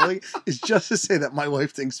that I'm telling is just to say that my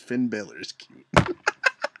wife thinks Finn Balor is cute.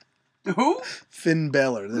 Who? Finn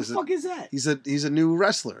Balor. Who the fuck is that? He's a new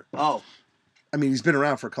wrestler. Oh. I mean, he's been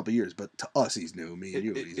around for a couple of years, but to us, he's new. Me and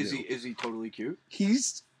you, he's new. Is he totally cute?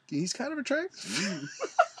 He's kind of attractive.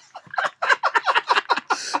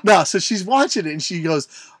 No, so she's watching it and she goes,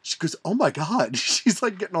 oh my God. She's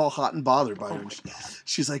like getting all hot and bothered by him.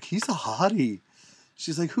 She's like, he's a hottie.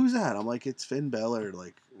 She's like, who's that? I'm like, it's Finn Balor,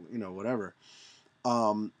 like, whatever.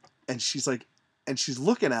 And she's like, and she's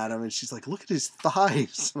looking at him and she's like, look at his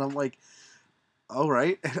thighs. And I'm like, all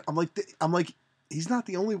right. And I'm like, he's not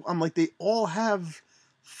the only one. I'm like, they all have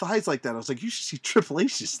thighs like that. I was like, you should see Triple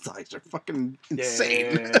H's thighs. They're fucking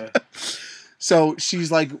insane. Yeah. So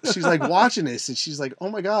she's like watching this and she's like, oh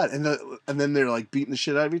my God. And then they're like beating the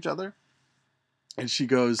shit out of each other. And she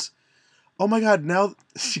goes, oh my God, now,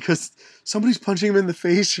 she goes, somebody's punching him in the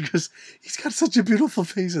face. She goes, he's got such a beautiful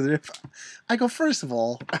face. I go, first of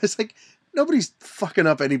all, I was like, nobody's fucking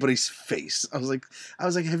up anybody's face. I was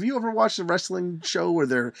like, have you ever watched a wrestling show where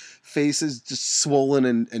their face is just swollen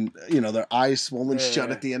and their eyes swollen shut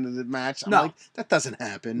at the end of the match? I'm like, that doesn't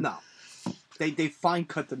happen. No. They fine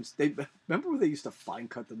cut them. Remember when they used to fine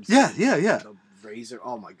cut themselves? Yeah. The razor.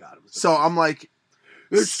 Oh my God. It was so I'm like,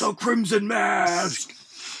 it's the Crimson Mask.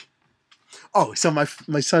 Oh, so my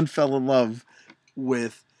son fell in love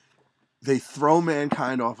with, they throw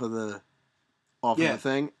Mankind off of the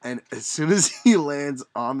thing, and as soon as he lands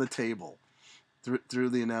on the table, through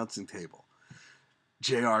the announcing table,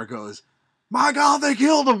 JR goes, my God, they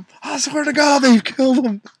killed him! I swear to God, they killed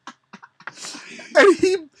him!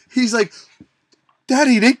 And he's like,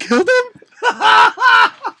 Daddy, they killed him?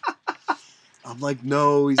 I'm like,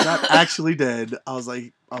 no, he's not actually dead. I was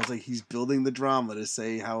like, he's building the drama to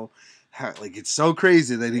say how like, it's so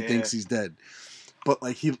crazy that he thinks he's dead. But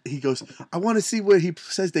like he goes, I want to see where he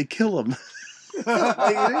says they kill him. Like,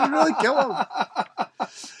 they didn't really kill him.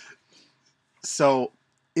 So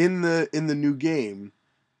in the new game,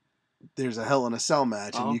 there's a Hell in a Cell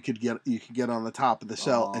match, and you could get on the top of the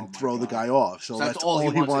cell and throw the guy off. So that's all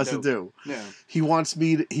he wants to do. Yeah. He wants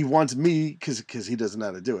me because he doesn't know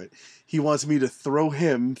how to do it. He wants me to throw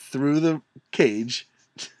him through the cage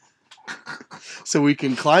so we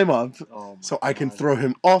can climb up, so I can throw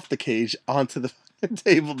him off the cage onto the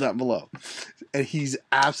table down below. And he's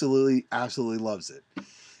absolutely loves it.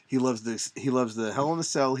 He loves this. He loves the Hell in a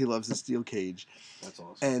Cell. He loves the steel cage. That's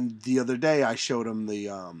awesome. And the other day I showed him the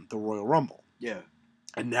Royal Rumble. Yeah.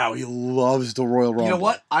 And now he loves the Royal Rumble. You know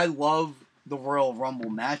what? I love the Royal Rumble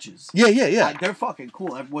matches. Yeah. They're fucking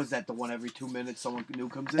cool. Was that the one every 2 minutes someone new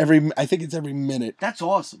comes in? I think it's every minute. That's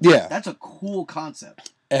awesome. Yeah. That's a cool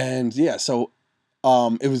concept. And yeah, so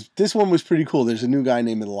this one was pretty cool. There's a new guy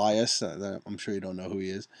named Elias. I'm sure you don't know who he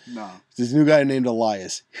is. No. There's a new guy named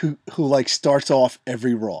Elias who like starts off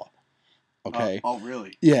every Raw. Okay. Oh,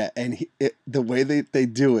 really? Yeah, and the way they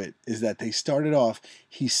do it is that they started off.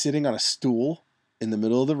 He's sitting on a stool in the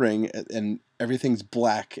middle of the ring, and everything's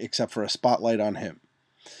black except for a spotlight on him.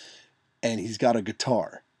 And he's got a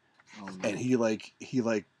guitar, and he's like,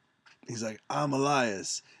 I'm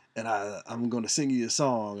Elias, and I'm gonna sing you a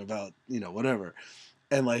song about whatever,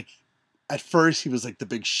 and like. At first, he was like the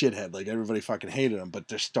big shithead, like everybody fucking hated him, but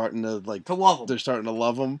they're starting to love him. They're starting to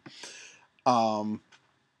love him.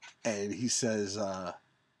 And he says,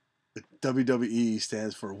 WWE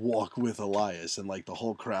stands for Walk with Elias, and like the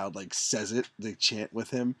whole crowd like says it, they chant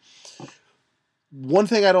with him. One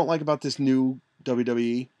thing I don't like about this new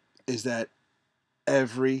WWE is that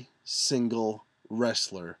every single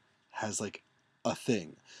wrestler has like a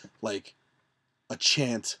thing, like a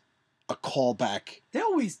chant, a callback. They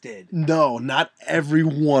always did. No, not every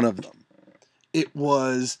one of them. It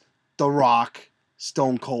was The Rock,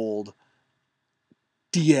 Stone Cold,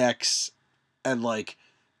 DX, and like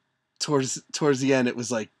towards the end it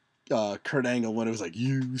was like Kurt Angle when it was like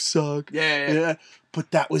you suck. Yeah.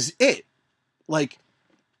 But that was it. Like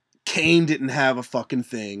Kane didn't have a fucking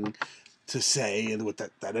thing to say and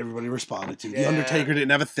that everybody responded to. The Undertaker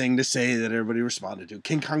didn't have a thing to say that everybody responded to.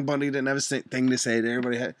 King Kong Bundy didn't have a thing to say that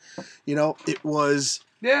everybody had. It was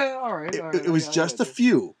all right. It was just a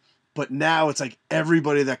few, but now it's like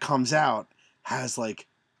everybody that comes out has like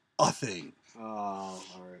a thing. Oh, all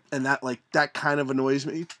right. And that kind of annoys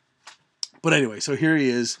me. But anyway, so here he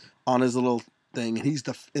is on his little thing, and he's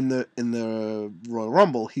in the Royal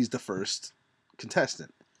Rumble. He's the first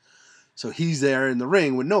contestant. So he's there in the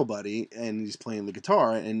ring with nobody, and he's playing the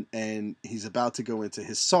guitar, and he's about to go into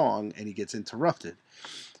his song, and he gets interrupted.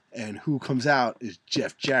 And who comes out is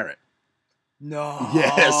Jeff Jarrett. No.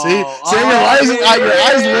 Yeah, see, your eyes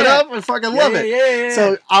lit up. I fucking love it. Yeah.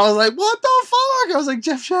 So I was like, what the fuck? I was like,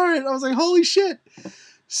 Jeff Jarrett. I was like, holy shit.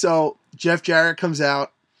 So Jeff Jarrett comes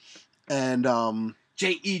out, and JEFFEET.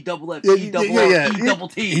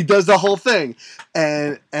 He does the whole thing,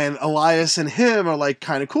 and Elias and him are like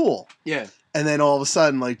kind of cool. Yeah. And then all of a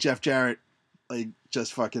sudden, like Jeff Jarrett, like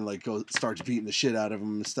just fucking like starts beating the shit out of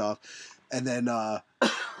him and stuff, and then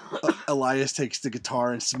Elias takes the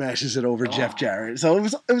guitar and smashes it over Jeff Jarrett. So it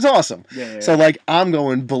was awesome. Yeah. So like I'm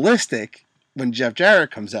going ballistic when Jeff Jarrett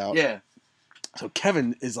comes out. Yeah. So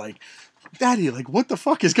Kevin is like, Daddy, like, what the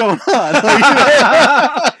fuck is going on?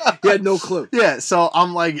 Like, he had no clue. Yeah, so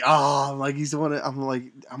I'm like, he's the one.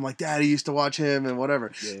 I'm like, Daddy used to watch him and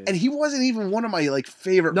whatever. Yeah. And he wasn't even one of my like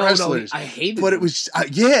favorite wrestlers. No, I hated him. But it was,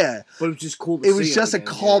 yeah. But it was just cool. It was just a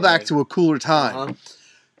callback to a cooler time. Uh-huh.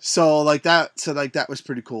 So that was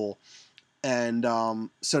pretty cool. And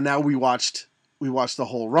so now we watched the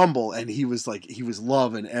whole Rumble, and he was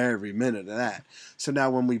loving every minute of that. So now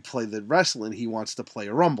when we play the wrestling, he wants to play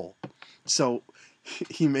a Rumble. So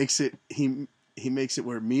he makes it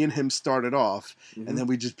where me and him started off, and then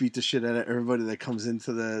we just beat the shit out of everybody that comes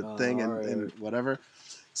into the thing and whatever.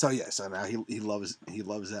 So now he loves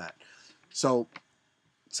that. So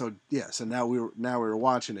now we were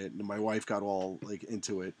watching it, and my wife got all like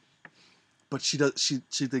into it, but she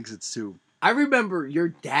thinks it's too. I remember your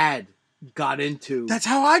dad got into. That's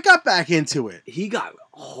how I got back into it. He got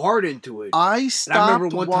hard into it. I remember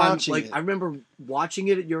one watching time, like I remember watching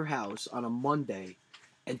it at your house on a Monday,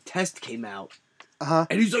 and Test came out. Uh-huh.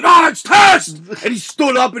 And he's like, it's Test! And he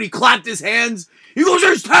stood up and he clapped his hands. He goes,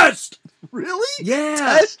 "There's Test!" Really? Yeah.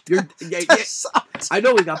 Test? Test I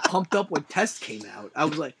know he got pumped up when Test came out. I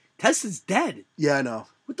was like, Test is dead. Yeah, I know.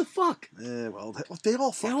 What the fuck? Well, they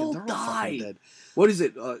all fucking dead. What is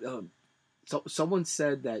it? So someone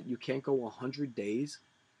said that you can't go 100 days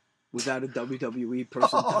without a WWE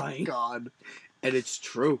person dying. Oh, God. And it's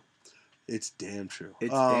true. It's damn true.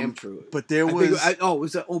 It's damn true. But there was... it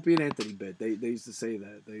was an Opie and Anthony bit. They used to say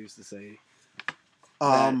that. They used to say...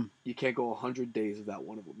 You can't go 100 days without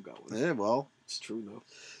one of them going. Yeah, well, it's true though.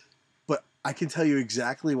 But I can tell you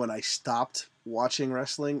exactly when I stopped watching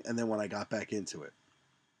wrestling and then when I got back into it.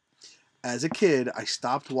 As a kid, I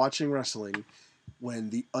stopped watching wrestling when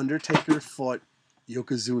The Undertaker fought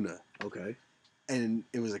Yokozuna. Okay. And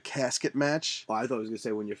it was a casket match. Oh, I thought I was going to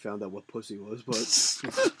say when you found out what pussy was, but...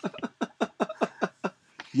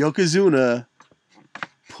 Yokozuna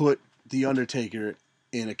put The Undertaker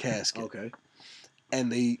in a casket. Okay.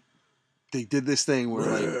 And they did this thing where,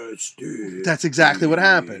 like... That's exactly what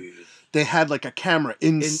happened. They had, like, a camera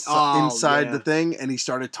inside the thing, and he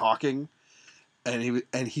started talking, and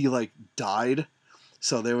he like, died.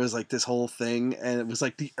 So there was, like, this whole thing, and it was,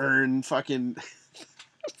 like, the urn fucking...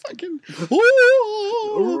 Undertaker.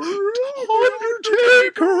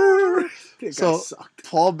 So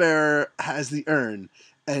Paul Bearer has the urn,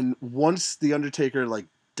 and once the Undertaker like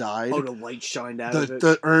died, the light shined out of it.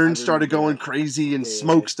 The urn started going crazy, and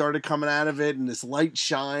smoke started coming out of it, and this light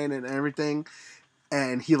shine and everything,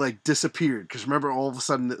 and he like disappeared. Because remember, all of a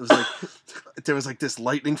sudden it was like there was like this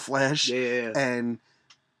lightning flash, and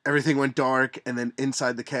everything went dark, and then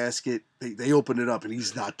inside the casket they opened it up, and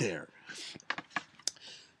he's not there.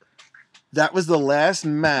 That was the last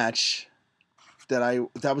match that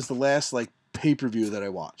was the last, like, pay-per-view that I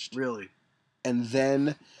watched. Really? And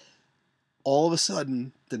then, all of a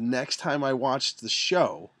sudden, the next time I watched the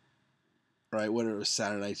show, right, whether it was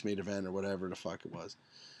Saturday Night's Main Event or whatever the fuck it was,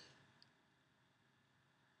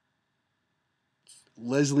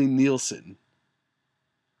 Leslie Nielsen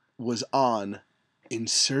was on In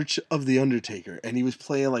Search of the Undertaker, and he was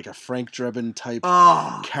playing, like, a Frank Drebin type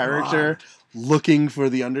character. God. Looking for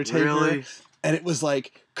the Undertaker. Really? And it was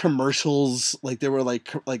like commercials, like there were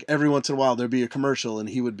like every once in a while there'd be a commercial and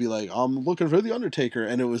he would be like, I'm looking for the Undertaker,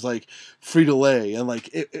 and it was like Frito-Lay, and like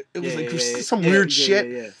it was some weird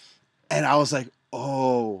shit. Yeah. And I was like,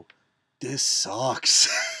 oh, this sucks.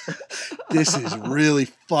 This is really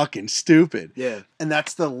fucking stupid. Yeah. And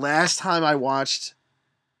that's the last time I watched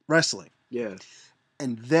wrestling. Yeah.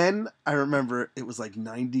 And then I remember it was like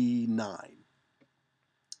 99.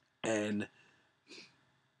 And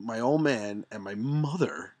my old man and my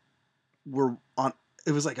mother were on.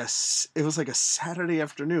 It was like a Saturday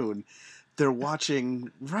afternoon. They're watching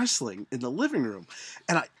wrestling in the living room,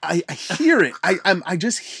 and I hear it. I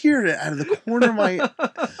just hear it out of the corner of my.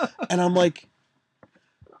 And I'm like,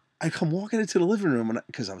 I come walking into the living room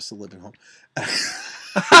because I was still living home.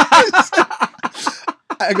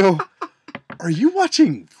 I go, "Are you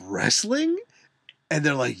watching wrestling?" And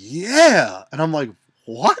they're like, "Yeah," and I'm like,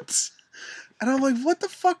 "What?" And I'm like, "What the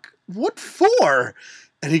fuck? What for?"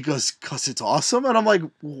 And he goes, "'Cause it's awesome." And I'm like,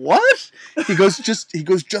 "What?" He goes,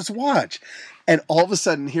 just watch." And all of a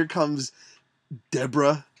sudden, here comes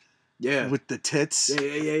Deborah, with the tits,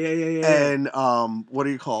 yeah. And what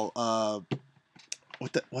do you call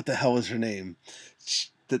what the hell is her name?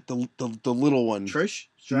 The little one, Trish.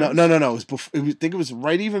 No. It was I think it was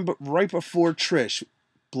right before Trish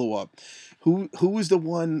blew up. Who was the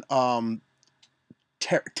one?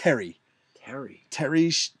 Terry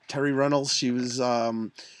Reynolds. She was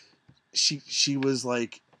she was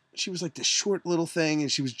like this short little thing,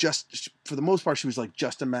 and she was just, for the most part, she was like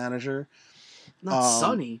just a manager. Not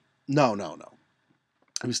Sunny. No.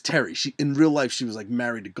 It was Terry. She, in real life, she was like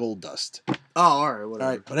married to Goldust. Oh, all right, whatever.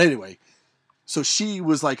 All right, but anyway, so she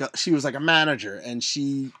was like a manager, and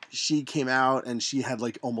she came out and she had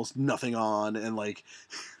like almost nothing on, and like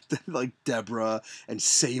like Deborah and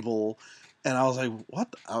Sable. And I was like,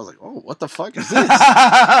 what? I was like, oh, what the fuck is this?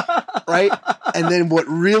 Right? And then what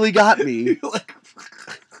really got me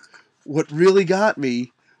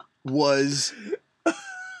was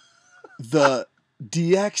the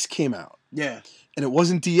DX came out. Yeah. And it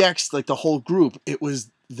wasn't DX like the whole group. It was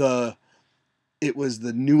the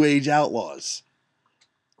New Age Outlaws.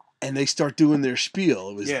 And they start doing their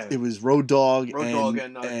spiel. It was Road Dogg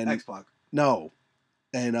and X-Pac. No.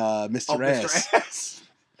 And Mr. Ass. Mr. Ass.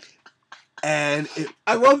 And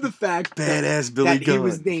I love the fact badass Billy that Gunn. He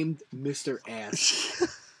was named Mr.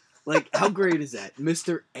 Ass. Like, how great is that?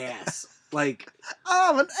 Mr. Ass. Like,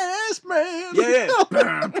 I'm an ass man.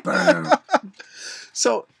 Yeah.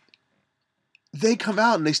 So they come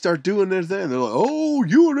out and they start doing their thing. They're like, "Oh,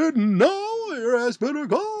 you didn't know your ass better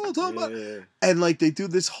go." Yeah. And like they do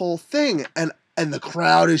this whole thing, and the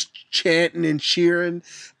crowd is chanting and cheering,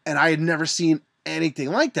 and I had never seen anything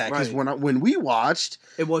like that, because when we watched,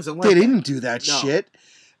 it wasn't like they didn't do that shit,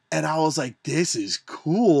 and I was like, this is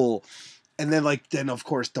cool. And then of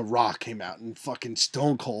course The Rock came out and fucking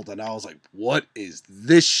Stone Cold, and I was like, what is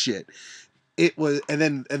this shit? It was, and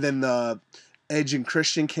then the Edge and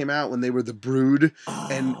Christian came out when they were the Brood,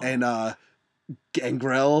 and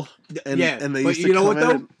Gangrel. And, yeah, and they but used to you know come what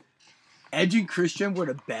though? in Edge and Christian were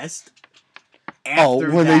the best.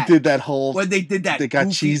 when they did that whole... When they did that. They got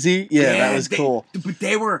goofy, cheesy? Yeah, that was cool. But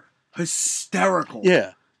they were hysterical.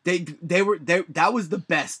 Yeah. They were that was the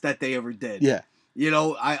best that they ever did. Yeah. You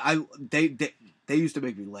know, they used to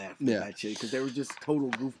make me laugh with that shit because they were just total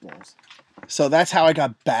goofballs. So that's how I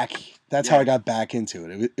got back. That's how I got back into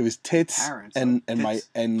it. It was tits Parents, and tits, my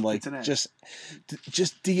and like just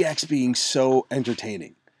DX being so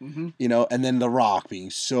entertaining, you know, and then The Rock being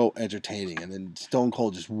so entertaining, and then Stone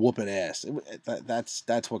Cold just whooping ass.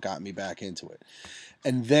 That's what got me back into it.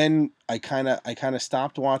 And then I kind of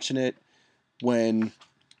stopped watching it when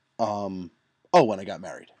when I got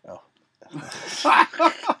married. Oh.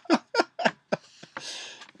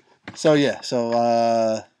 So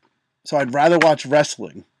I'd rather watch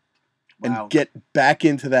wrestling and get back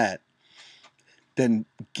into that than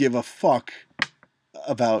give a fuck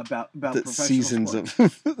about the seasons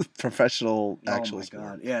sport. Of professional actual sport. Oh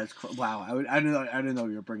my god! Yeah, wow. I didn't know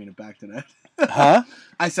you were bringing it back to that. Huh?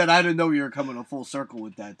 I said I didn't know you were coming a full circle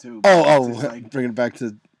with that too. Bring it back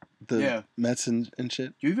to the Mets and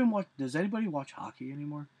shit. Do you even watch? Does anybody watch hockey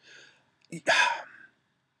anymore?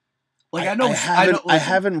 Like I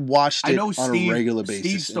haven't watched it on a regular basis.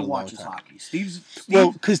 Steve still watches hockey. Steve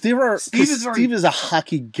Steve is a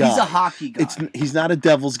hockey guy. He's a hockey guy. He's not a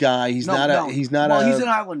Devils guy. He's not he's an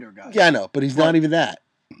Islander guy. Yeah, I know, but he's not even that.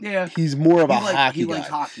 Yeah, he's more of a hockey guy. He likes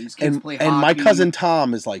hockey. His kids play hockey. And my cousin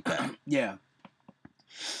Tom is like that. Yeah,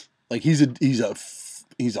 like he's a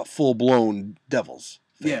full blown Devils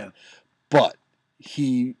fan. Yeah, but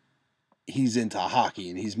he's into hockey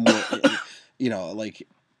and he's more, you know, like.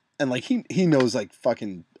 And like he knows like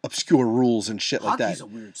fucking obscure rules and shit like that. Hockey's a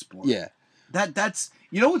weird sport. Yeah. That's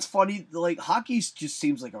you know what's funny? Like hockey just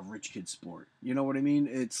seems like a rich kid sport. You know what I mean?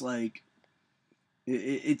 It's like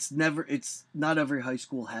it's not every high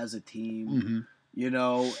school has a team. Mm-hmm. You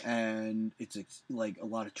know, and it's like a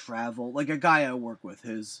lot of travel. Like a guy I work with,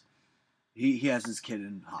 he has his kid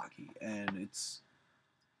in hockey, and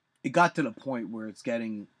it got to the point where it's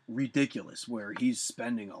getting ridiculous, where he's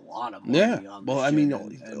spending a lot of money on well, I mean,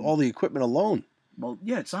 all the equipment alone. Well,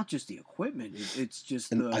 yeah, it's not just the equipment; it's just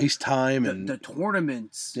the ice time and the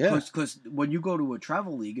tournaments. Yeah, because when you go to a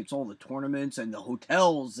travel league, it's all the tournaments and the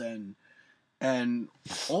hotels and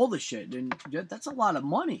all the shit, and that's a lot of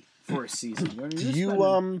money for a season. You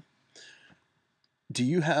know, do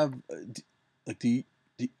you have like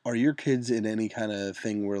are your kids in any kind of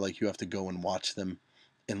thing where like you have to go and watch them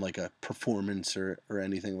in like a performance or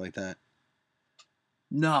anything like that?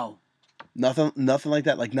 No. Nothing like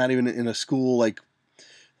that. Like not even in a school like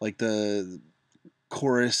the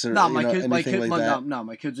chorus or anything like that. No,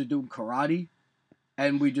 my kids are doing karate,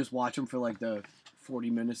 and we just watch them for like the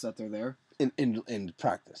 40 minutes that they're there in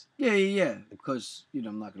practice. Yeah. Because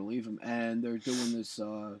I'm not gonna leave them, and they're doing this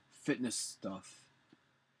fitness stuff.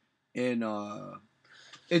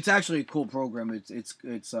 It's actually a cool program. It's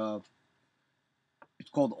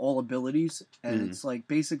called All Abilities, and it's like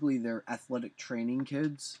basically they're athletic training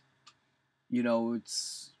kids.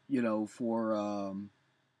 It's for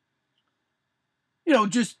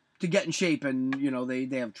just to get in shape, and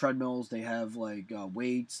they have treadmills, they have like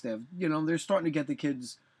weights, they have they're starting to get the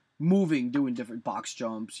kids moving, doing different box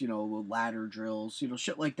jumps, ladder drills,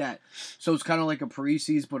 shit like that. So it's kind of like a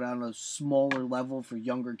Parisi's, but on a smaller level for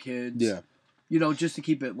younger kids. Yeah. Just to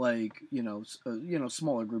keep it like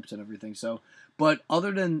smaller groups and everything. So, but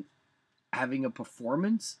other than having a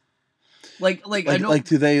performance, like I know, like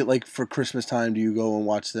do they like for Christmas time? Do you go and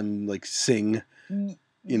watch them like sing?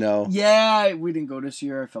 Yeah, we didn't go this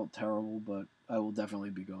year. I felt terrible, but I will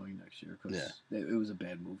definitely be going next year because it was a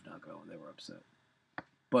bad move not going. They were upset,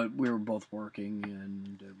 but we were both working,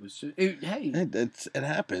 and it was just, it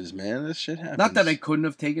happens, man. This shit happens. Not that I couldn't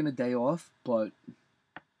have taken a day off, but.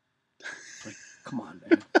 Come on,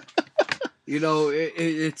 man.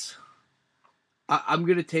 It's. I'm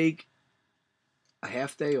gonna take a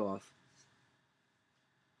half day off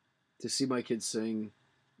to see my kids sing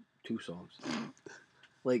 2 songs.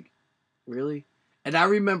 Like, really? And I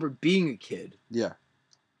remember being a kid. Yeah.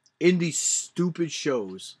 In these stupid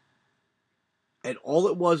shows, and all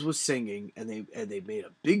it was singing, and they made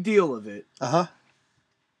a big deal of it. Uh-huh.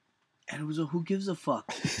 And it was who gives a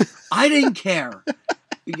fuck? I didn't care.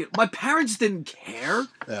 My parents didn't care.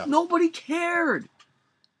 Yeah. Nobody cared.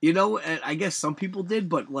 And I guess some people did,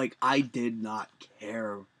 but like I did not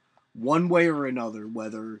care one way or another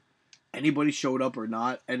whether anybody showed up or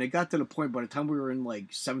not. And it got to the point by the time we were in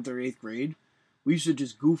like 7th or 8th grade, we used to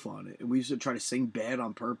just goof on it, and we used to try to sing bad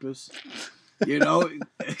on purpose.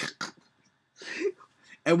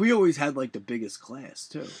 And we always had like the biggest class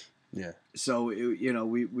too. Yeah. So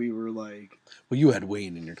we were like. Well, you had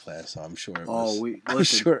Wayne in your class, so I'm sure. I'm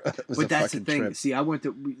sure it was but a that's the fucking thing. trip. See, I went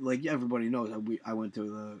to like everybody knows. I went to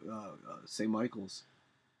the St. Michael's,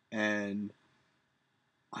 and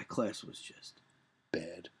my class was just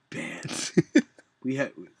bad. We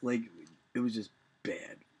had like it was just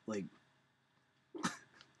bad.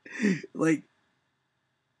 Like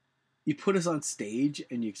you put us on stage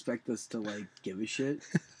and you expect us to like give a shit.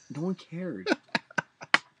 No one cared.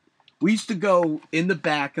 We used to go in the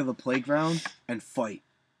back of the playground and fight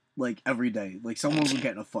like every day. Like someone would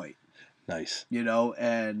get in a fight. Nice.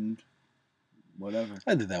 And whatever.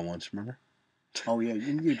 I did that once. Remember? Oh yeah,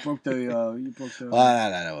 you broke the. Well, no,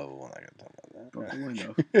 we're not gonna talk about that. Broke the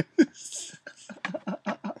window.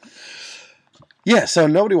 Yeah, so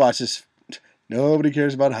nobody watches. Nobody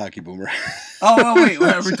cares about hockey, Boomer. Oh, wait,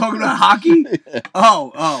 we're talking about hockey? Yeah.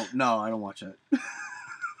 Oh, no, I don't watch that.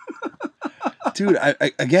 Dude,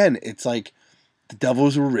 again, it's like the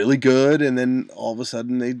Devils were really good, and then all of a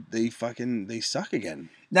sudden they suck again.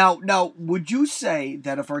 Now, would you say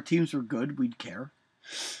that if our teams were good, we'd care?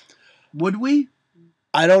 Would we?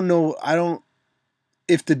 I don't know.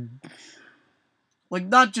 If the like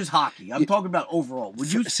not just hockey. I'm talking about overall.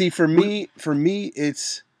 Would you see? For me,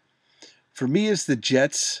 it's the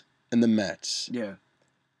Jets and the Mets. Yeah.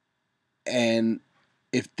 And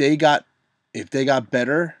if they got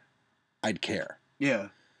better, I'd care. Yeah.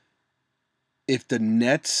 If the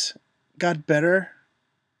Nets got better,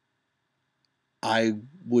 I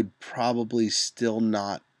would probably still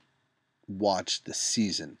not watch the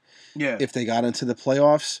season. Yeah. If they got into the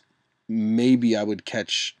playoffs, maybe I would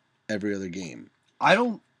catch every other game. I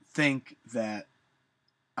don't think that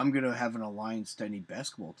I'm gonna have an alliance to any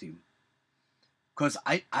basketball team. Because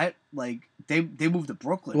I like they moved to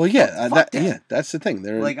Brooklyn. Well, yeah, that's the thing.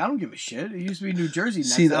 They're like I don't give a shit. It used to be New Jersey.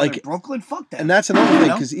 See, like Brooklyn, fuck that. And that's another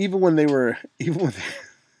thing because even when they were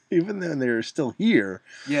still here,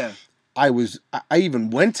 yeah, I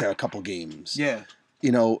even went to a couple games. Yeah,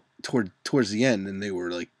 towards the end, and they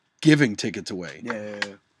were like giving tickets away. Yeah.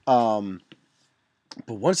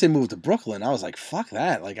 But once they moved to Brooklyn, I was like, fuck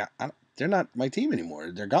that. Like they're not my team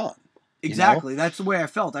anymore. They're gone. Exactly. That's the way I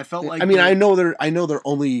felt. I felt like I mean, I know they're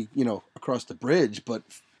only, across the bridge, but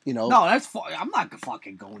No, that's I'm not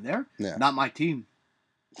fucking going there. Yeah. Not my team.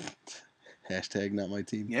 Hashtag not my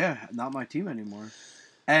team. Yeah, not my team anymore.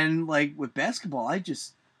 And like with basketball, I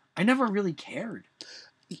never really cared.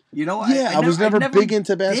 Yeah, I was never big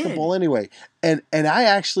into basketball anyway. And I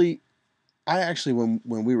actually when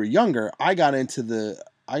we were younger, I got into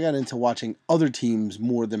watching other teams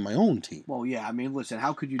more than my own team. Well, yeah. I mean, listen,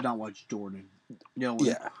 how could you not watch Jordan?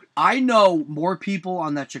 Yeah. I know more people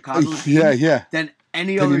on that Chicago team than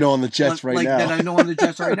any other. Than you know on the Jets right now. Than I know on the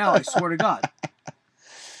Jets right now. I swear to God.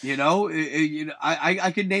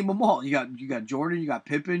 I could name them all. You got Jordan, you got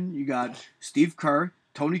Pippen, you got Steve Kerr,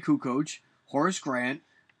 Tony Kukoc, Horace Grant,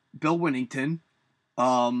 Bill Winnington,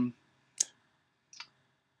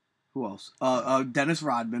 who else? Dennis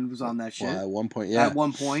Rodman was on that shit. Well, at one point, yeah. At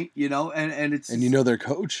one point, and it's and their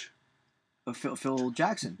coach, Phil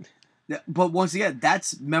Jackson. But once again,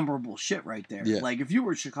 that's memorable shit right there. Yeah. Like if you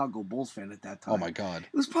were a Chicago Bulls fan at that time, oh my God,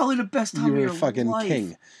 it was probably the best time of your fucking life.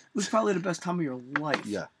 king. It was probably the best time of your life.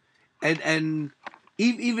 Yeah. And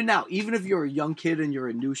even now, even if you're a young kid and you're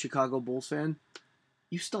a new Chicago Bulls fan,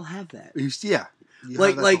 you still have that. Yeah. You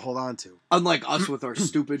have that to hold on to. Unlike us with our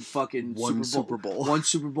stupid fucking Super Bowl. One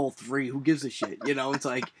Super Bowl 3. Who gives a shit? It's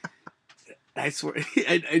like, I swear.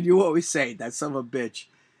 And you always say that son of a bitch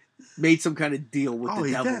made some kind of deal with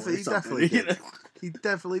the devil or something. He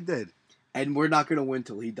definitely did. And we're not going to win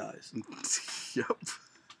till he dies. Yep.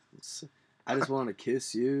 I just want to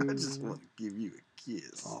kiss you. I just want to give you a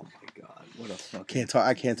kiss. Oh my God. What a fucking...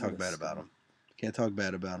 I can't talk bad about him. Can't talk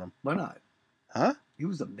bad about him. Why not? Huh? He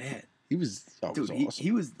was the man. He was, dude, was awesome.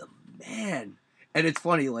 He was the man. And it's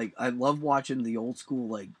funny, like I love watching the old school,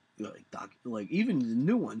 like even the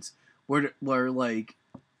new ones, where like,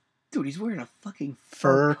 dude, he's wearing a fucking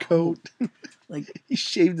fur coat. Like he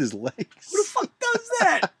shaved his legs. Who the fuck does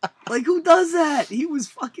that? Like who does that? He was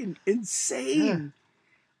fucking insane. Yeah.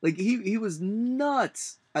 Like he was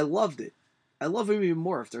nuts. I loved it. I love him even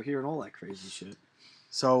more after hearing all that crazy shit.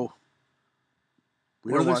 So.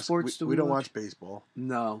 We don't watch baseball.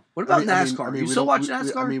 No. What about NASCAR? You still watch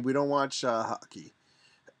NASCAR? We don't watch hockey.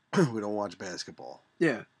 We don't watch basketball.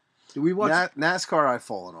 Yeah. Do we watch NASCAR? I've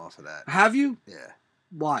fallen off of that. Have you? Yeah.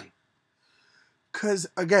 Why? Because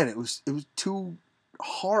again, it was too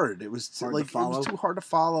hard. It was too hard to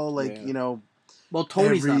follow. Like Well,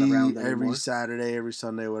 Tony's not around anymore. Every Saturday, every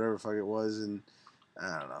Sunday, whatever the fuck it was, and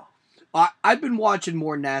I don't know. I've been watching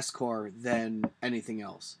more NASCAR than anything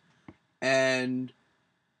else. And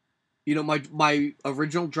you know, my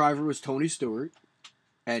original driver was Tony Stewart,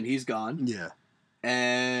 and he's gone. Yeah.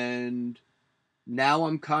 And now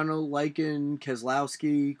I'm kind of liking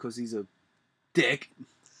Keselowski because he's a dick.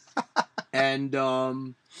 And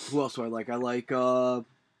who else do I like? I like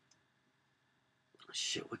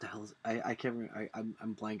shit. What the hell is I can't remember.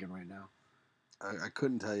 I'm blanking right now. I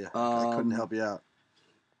couldn't tell you. I couldn't help you out.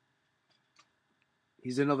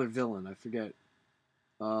 He's another villain. I forget.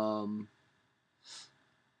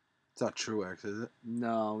 It's not Truex, is it?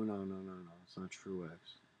 No. It's not Truex.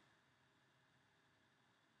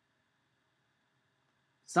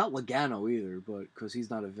 It's not Logano either, but because he's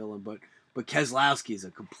not a villain. But Keselowski is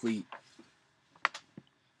a complete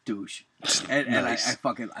douche, and Nice. and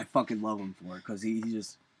I fucking love him for it because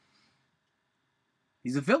he's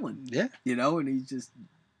a villain. Yeah. You know, and he's just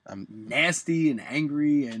nasty and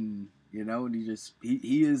angry, and you know, and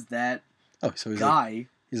he is that so he's guy.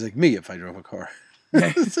 He's like me if I drove a car.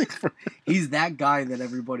 He's that guy that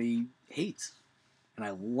everybody hates, and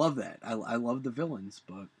I love that. I love the villains,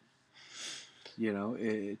 but you know,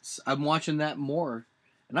 I'm watching that more,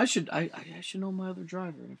 and I should know my other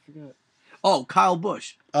driver. I forgot. Oh, Kyle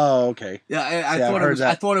Busch. Oh, okay. Yeah, I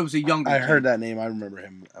thought it was a younger. I heard that name. I remember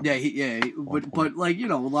him. But like you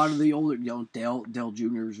know, a lot of the older, you know, Dale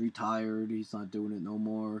Jr. is retired. He's not doing it no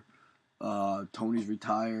more. Tony's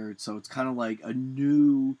retired, so it's kind of like a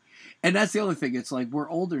new, and that's the other thing. It's like we're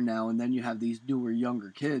older now, and then you have these newer, younger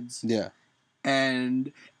kids. Yeah.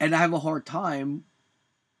 And I have a hard time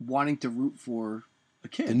wanting to root for a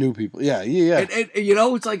kid. The new people. Yeah. And you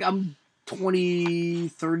know, it's like I'm 20,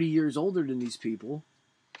 30 years older than these people.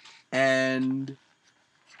 And,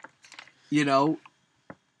 you know,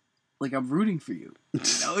 like I'm rooting for you. You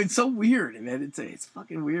know, it's so weird, man. It's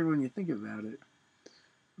fucking weird when you think about it.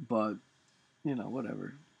 But, you know,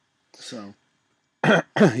 whatever. So.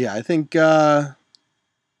 Yeah, I think, we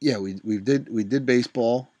did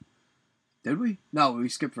baseball. Did we? No, we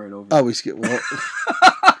skipped right over. Oh, we skipped. Well,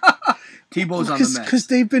 Tebow's on the Mets because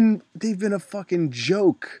they've been a fucking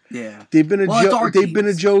joke. Yeah, they've been a joke. They've been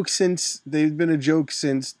a joke since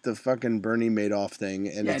the fucking Bernie Madoff thing.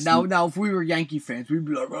 And yeah, now if we were Yankee fans, we'd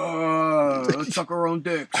be like, let's suck our own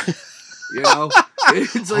dicks. You know,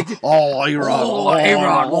 it's like A-Rod,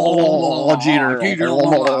 Jeter.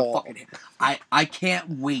 Fucking, I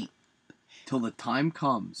can't wait till the time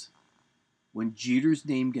comes when Jeter's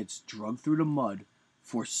name gets drugged through the mud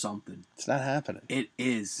for something. It's not happening. It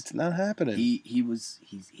is. It's not happening. He was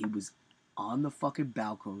on the fucking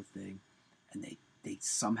Balco thing, and they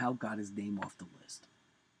somehow got his name off the list.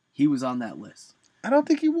 He was on that list. I don't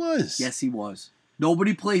think he was. Yes, he was.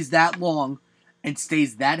 Nobody plays that long and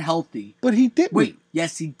stays that healthy. But he didn't. Wait,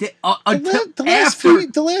 yes, he did. The last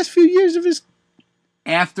few years of his.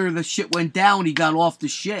 After the shit went down, he got off the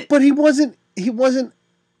shit. But he wasn't in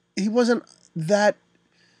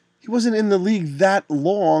the league that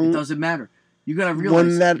long. It doesn't matter. You gotta realize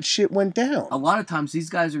when that shit went down. A lot of times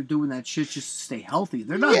these guys are doing that shit just to stay healthy.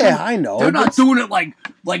 They're not. Yeah, I know. They're not doing it like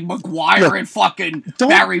McGuire and fucking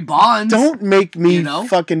Barry Bonds. Don't make me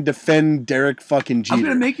fucking defend Derek fucking Jeter. I'm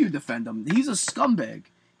gonna make you defend him. He's a scumbag.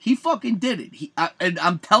 He fucking did it. And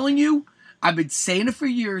I'm telling you, I've been saying it for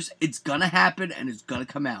years. It's gonna happen and it's gonna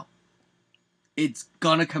come out. It's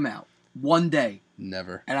gonna come out one day.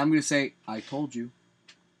 Never. And I'm gonna say, I told you.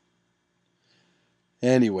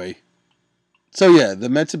 Anyway. So yeah, the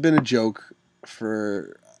Mets have been a joke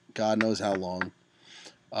for God knows how long.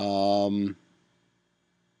 And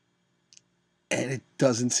it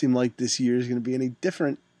doesn't seem like this year is going to be any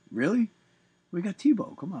different. Really? We got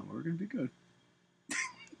Tebow. Come on, we're going to be good.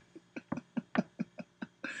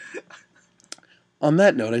 On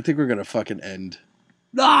that note, I think we're going to fucking end.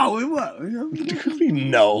 No, we won't.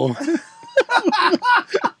 No.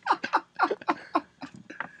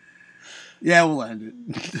 Yeah, we'll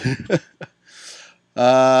end it.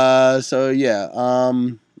 So yeah,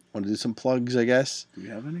 want to do some plugs, I guess. Do we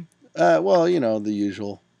have any? Well, you know, the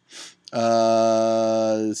usual.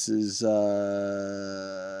 This is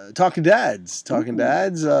Talking Dads. Talking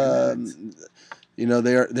Dads. You know,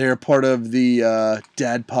 they're part of the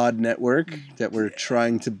Dad Pod network that we're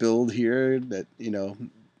trying to build here. That, you know,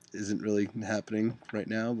 isn't really happening right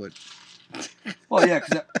now, but. Well, yeah,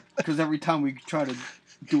 because every time we try to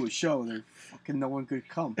do a show, there fucking no one could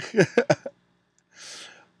come.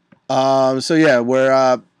 So yeah,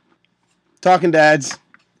 we're Talking Dads,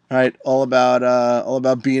 right? All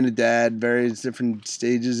about being a dad, various different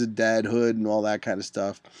stages of dadhood and all that kind of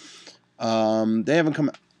stuff. They haven't come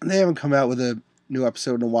out with a new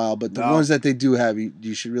episode in a while, but the ones that they do have,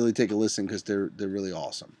 you should really take a listen because they're really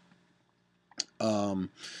awesome.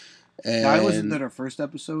 And I listened to their first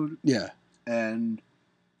episode. Yeah. And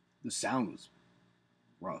the sound was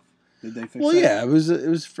rough. Did they fix that? Well, yeah, it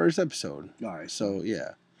was first episode. All right. So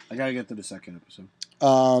yeah. I gotta get to the second episode.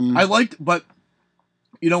 I liked, but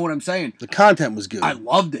you know what I'm saying? The content was good. I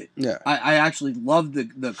loved it. Yeah. I actually loved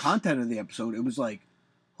the content of the episode. It was like,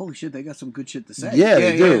 holy shit, they got some good shit to say. Yeah,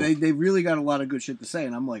 they do. Yeah, they really got a lot of good shit to say.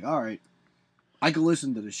 And I'm like, all right, I could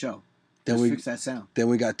listen to the show. Just fix that sound. Then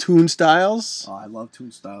we got Toon Styles. Oh, I love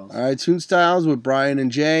Toon Styles. All right, Toon Styles with Brian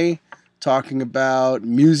and Jay talking about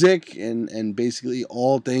music and basically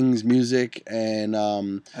all things music. And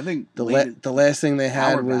I think the last thing they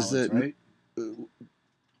had was ballads, that right?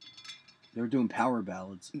 They were doing power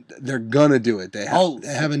ballads. They're gonna do it. They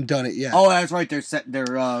haven't done it yet. Oh, that's right. They're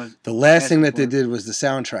the last thing that they did was the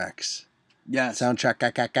soundtracks. Yes. Soundtrack.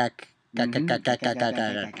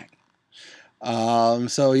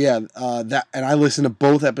 So yeah, that, and I listened to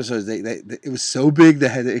both episodes. They it was so big they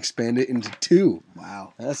had to expand it into 2.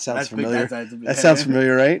 Wow, that sounds familiar. Big, that sounds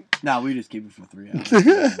familiar, right? No, we just keep it for 3 hours.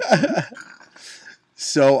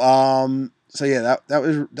 So yeah,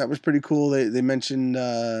 that was pretty cool. They mentioned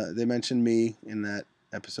me in that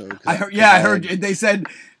episode. I heard. They said,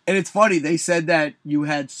 and it's funny. They said that you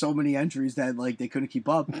had so many entries that like they couldn't keep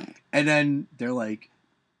up, and then they're like,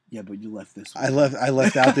 "Yeah, but you left this one." I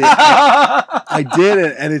left out the. I did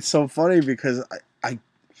it, and it's so funny because I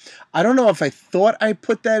don't know if I thought I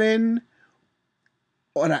put that in,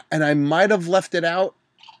 and I might have left it out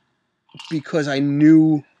because I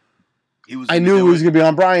knew. it was going to be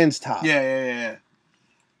on Brian's top. Yeah.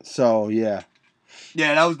 So yeah.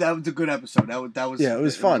 Yeah, that was a good episode. That was it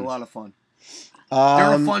was fun. It was a lot of fun.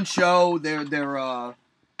 They're a fun show. They're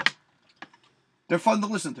fun to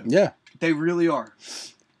listen to. Yeah, they really are.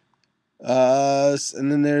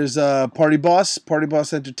 And then there's Party Boss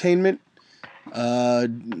Entertainment.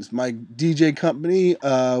 It's my DJ company.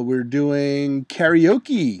 We're doing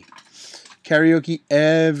karaoke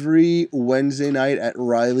every Wednesday night at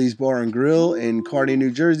Riley's Bar and Grill in Kearny,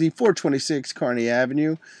 New Jersey, 426 Kearny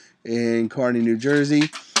Avenue in Kearny, New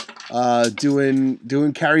Jersey. Doing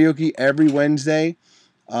karaoke every Wednesday.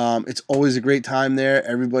 It's always a great time there.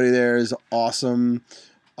 Everybody there is awesome.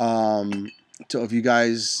 So if you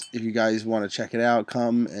guys want to check it out,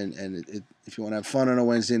 come and if you want to have fun on a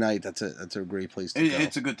Wednesday night, that's a great place to go.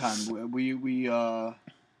 It's a good time. We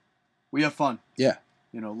have fun. Yeah.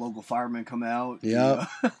 You know, local firemen come out. Yeah.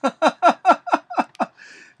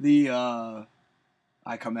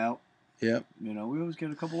 I come out. Yep. You know, we always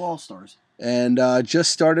get a couple all-stars. And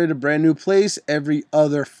just started a brand new place every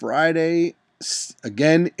other Friday,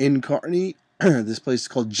 again in Kearny. This place is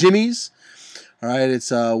called Jimmy's. All right,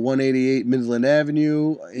 it's 188 Midland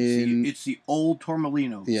Avenue. It's the old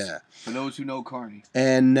Tormelinos. Yeah. For those who know Kearny.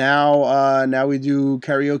 And now we do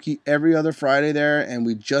karaoke every other Friday there, and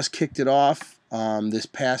we just kicked it off this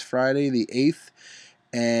past Friday, the 8th,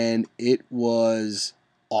 and it was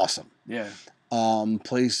awesome. Yeah.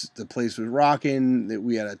 The place was rocking.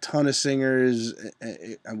 We had a ton of singers.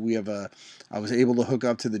 I was able to hook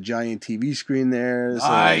up to the giant TV screen there,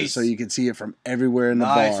 so you could see it from everywhere in the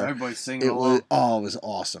bar. Everybody's singing along. It was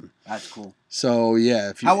awesome. That's cool. So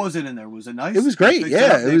yeah, how was it in there? Was it nice? It was great.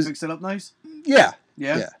 They fixed it up nice. Yeah.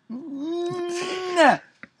 Yeah.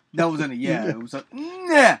 That wasn't a yeah. It was a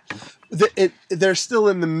yeah. They're still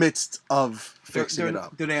in the midst of fixing it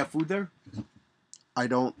up. Do they have food there? I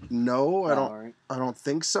don't know. Right. I don't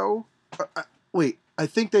think so. Wait, I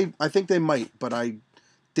think they might, but I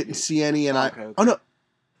didn't see any. And okay. Oh no.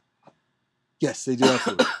 Yes, they do have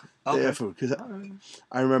food. Okay. They have food because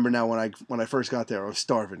I remember now when I first got there, I was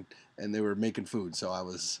starving and they were making food, so I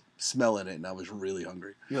was smelling it and I was really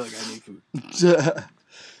hungry. You're like, I need food.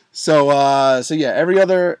 So yeah, every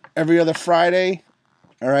other Friday.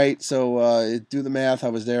 All right, so do the math. I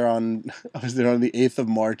was there on the 8th of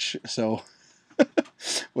March. So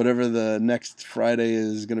whatever the next Friday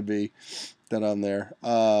is going to be, that I'm there.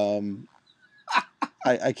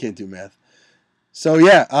 I can't do math. So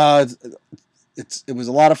yeah, it was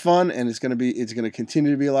a lot of fun, and it's going to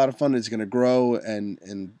continue to be a lot of fun. It's going to grow, and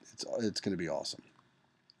it's going to be awesome.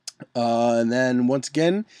 And then once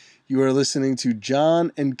again, you are listening to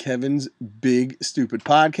John and Kevin's Big Stupid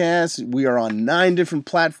Podcast. We are on 9 different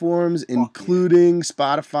platforms, including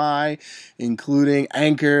Spotify, including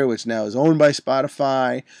Anchor, which now is owned by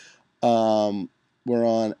Spotify. We're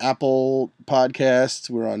on Apple Podcasts.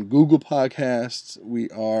 We're on Google Podcasts. We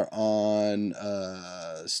are on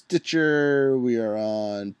Stitcher. We are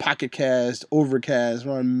on Pocket Cast, Overcast.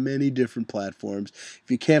 We're on many different platforms. If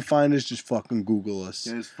you can't find us, just fucking Google us.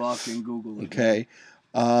 Just fucking Google it. Okay.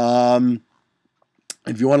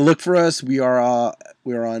 If you want to look for us, we are on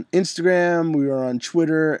Instagram, we are on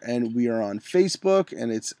Twitter, and we are on Facebook,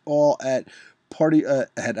 and it's all at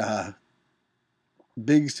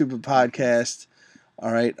Big Stupid Podcast.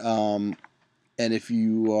 All right. And if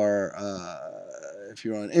you are if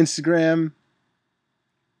you're on Instagram,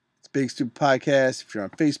 it's Big Stupid Podcast. If you're on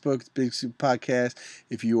Facebook, it's Big Stupid Podcast.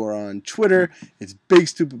 If you are on Twitter, it's Big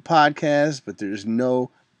Stupid Podcast, but there's no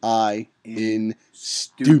I in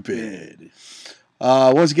stupid.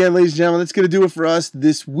 Once again, ladies and gentlemen, that's going to do it for us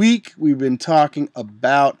this week. We've been talking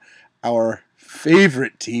about our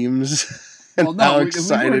favorite teams. Well, no, we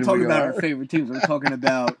weren't talking about our favorite teams. We're talking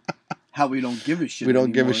about how we don't give a shit. We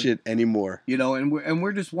don't give a shit anymore. You know, and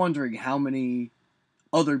we're just wondering how many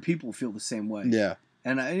other people feel the same way. Yeah.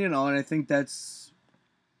 And I think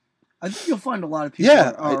I think you'll find a lot of people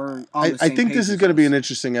are on the same I think page this is going to be an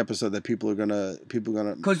interesting episode that people are gonna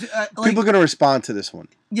respond to this one.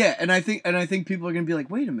 Yeah, and I think people are gonna be like,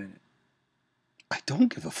 wait a minute, I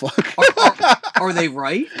don't give a fuck. Are they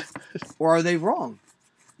right or are they wrong?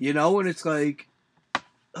 You know, and it's like,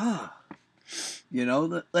 you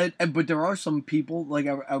know, but there are some people like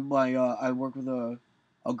I work with a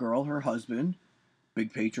girl, her husband,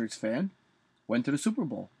 big Patriots fan, went to the Super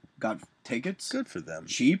Bowl, got tickets, good for them,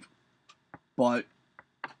 cheap. But,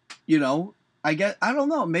 you know, I don't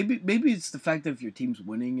know. Maybe it's the fact that if your team's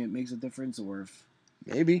winning, it makes a difference, or if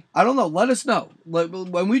maybe I don't know. Let us know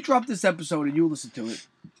when we drop this episode and you listen to it.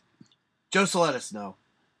 Just let us know.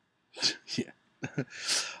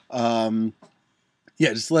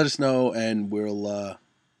 Yeah, just let us know, and we'll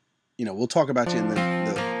we'll talk about you in the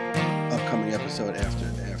upcoming episode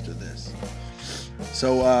after this.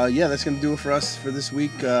 So that's gonna do it for us for this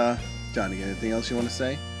week. Johnny, anything else you want to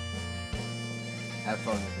say? Have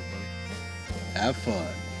fun, everybody. Have fun.